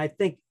I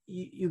think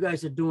you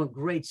guys are doing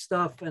great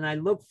stuff. And I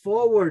look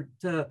forward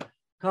to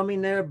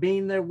coming there,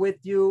 being there with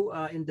you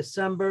in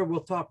December. We'll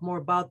talk more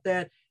about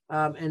that.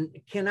 And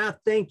cannot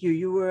thank you.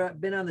 You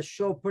been on the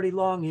show pretty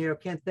long here.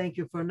 Can't thank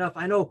you for enough.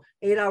 I know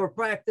 8-hour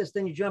practice,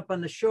 then you jump on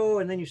the show,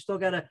 and then you still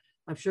got to,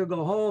 I'm sure,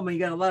 go home, and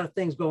you got a lot of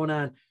things going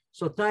on.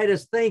 So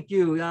Titus, thank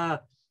you.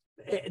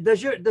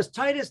 Does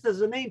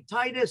the name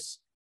Titus,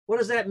 what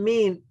does that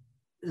mean?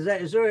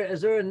 Is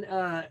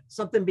there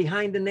something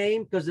behind the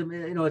name? Because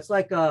it's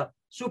like a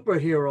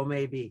superhero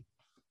maybe.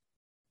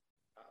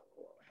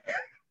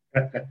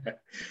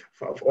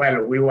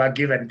 Well, we were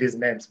given these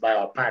names by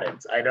our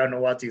parents. I don't know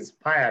what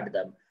inspired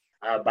them,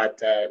 but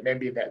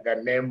maybe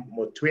the name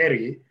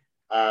Mutweri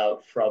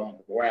from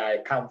where I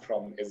come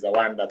from is the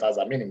one that has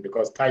a meaning,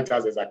 because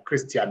Titus is a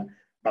Christian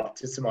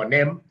baptismal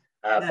name,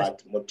 yes.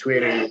 But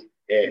Mutweri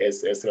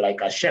is like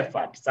a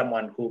shepherd,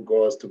 someone who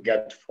goes to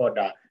get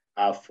fodder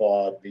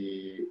for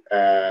the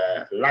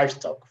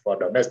livestock, for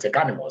domestic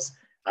animals,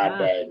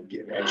 and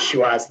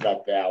ensures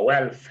that they are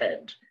well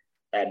fed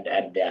and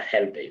they are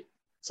healthy.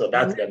 So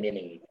that's the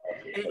meaning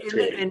of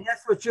Mutweri. And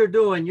that's what you're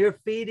doing. You're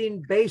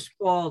feeding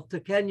baseball to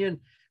Kenyan,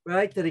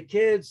 right? To the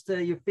kids,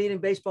 you're feeding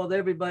baseball to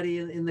everybody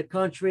in the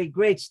country.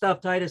 Great stuff,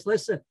 Titus.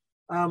 Listen,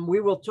 we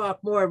will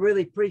talk more. I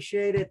really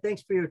appreciate it.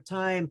 Thanks for your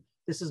time.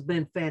 This has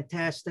been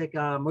fantastic.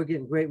 We're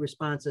getting great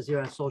responses here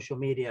on social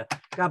media.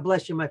 God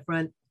bless you, my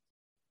friend.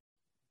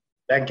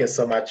 Thank you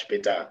so much,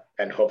 Peter,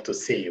 and hope to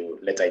see you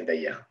later in the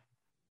year.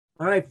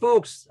 All right,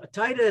 folks,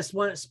 Titus,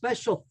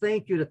 special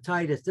thank you to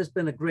Titus. This has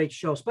been a great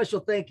show. Special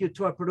thank you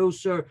to our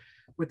producer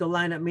with the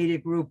Lineup Media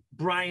Group,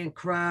 Brian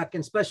Kroc,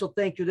 and special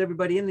thank you to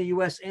everybody in the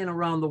U.S. and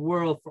around the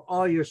world for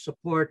all your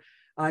support.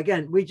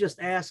 Again, we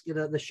just ask,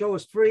 the show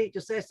is free.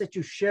 Just ask that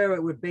you share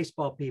it with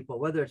baseball people,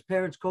 whether it's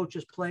parents,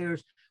 coaches,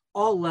 players,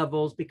 all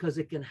levels, because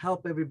it can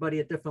help everybody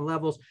at different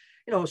levels.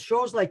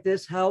 Shows like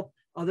this help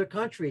other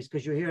countries,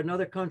 because you hear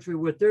another country,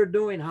 what they're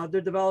doing, how they're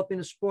developing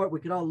the sport.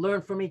 We can all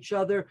learn from each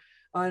other.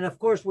 And of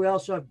course, we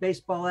also have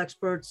baseball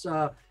experts,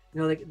 that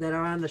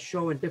are on the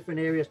show in different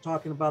areas,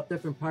 talking about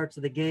different parts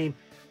of the game.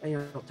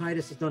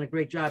 Titus has done a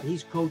great job.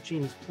 He's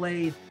coaching, he's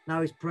played.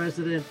 Now he's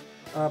president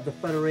of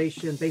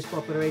the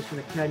Baseball Federation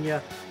of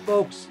Kenya.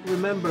 Folks,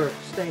 remember,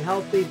 stay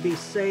healthy, be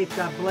safe.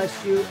 God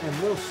bless you.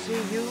 And we'll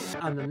see you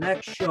on the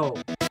next show.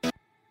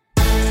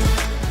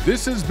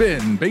 This has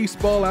been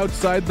Baseball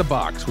Outside the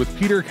Box with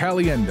Peter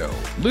Caliendo.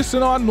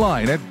 Listen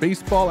online at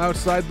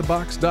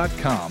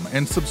baseballoutsidethebox.com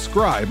and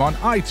subscribe on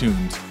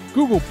iTunes,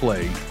 Google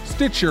Play,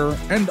 Stitcher,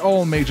 and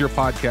all major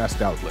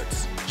podcast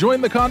outlets.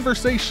 Join the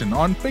conversation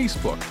on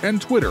Facebook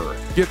and Twitter.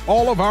 Get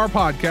all of our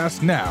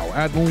podcasts now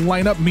at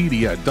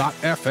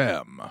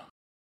lineupmedia.fm.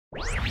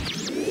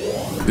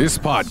 This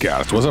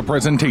podcast was a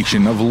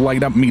presentation of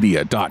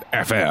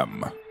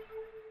lineupmedia.fm.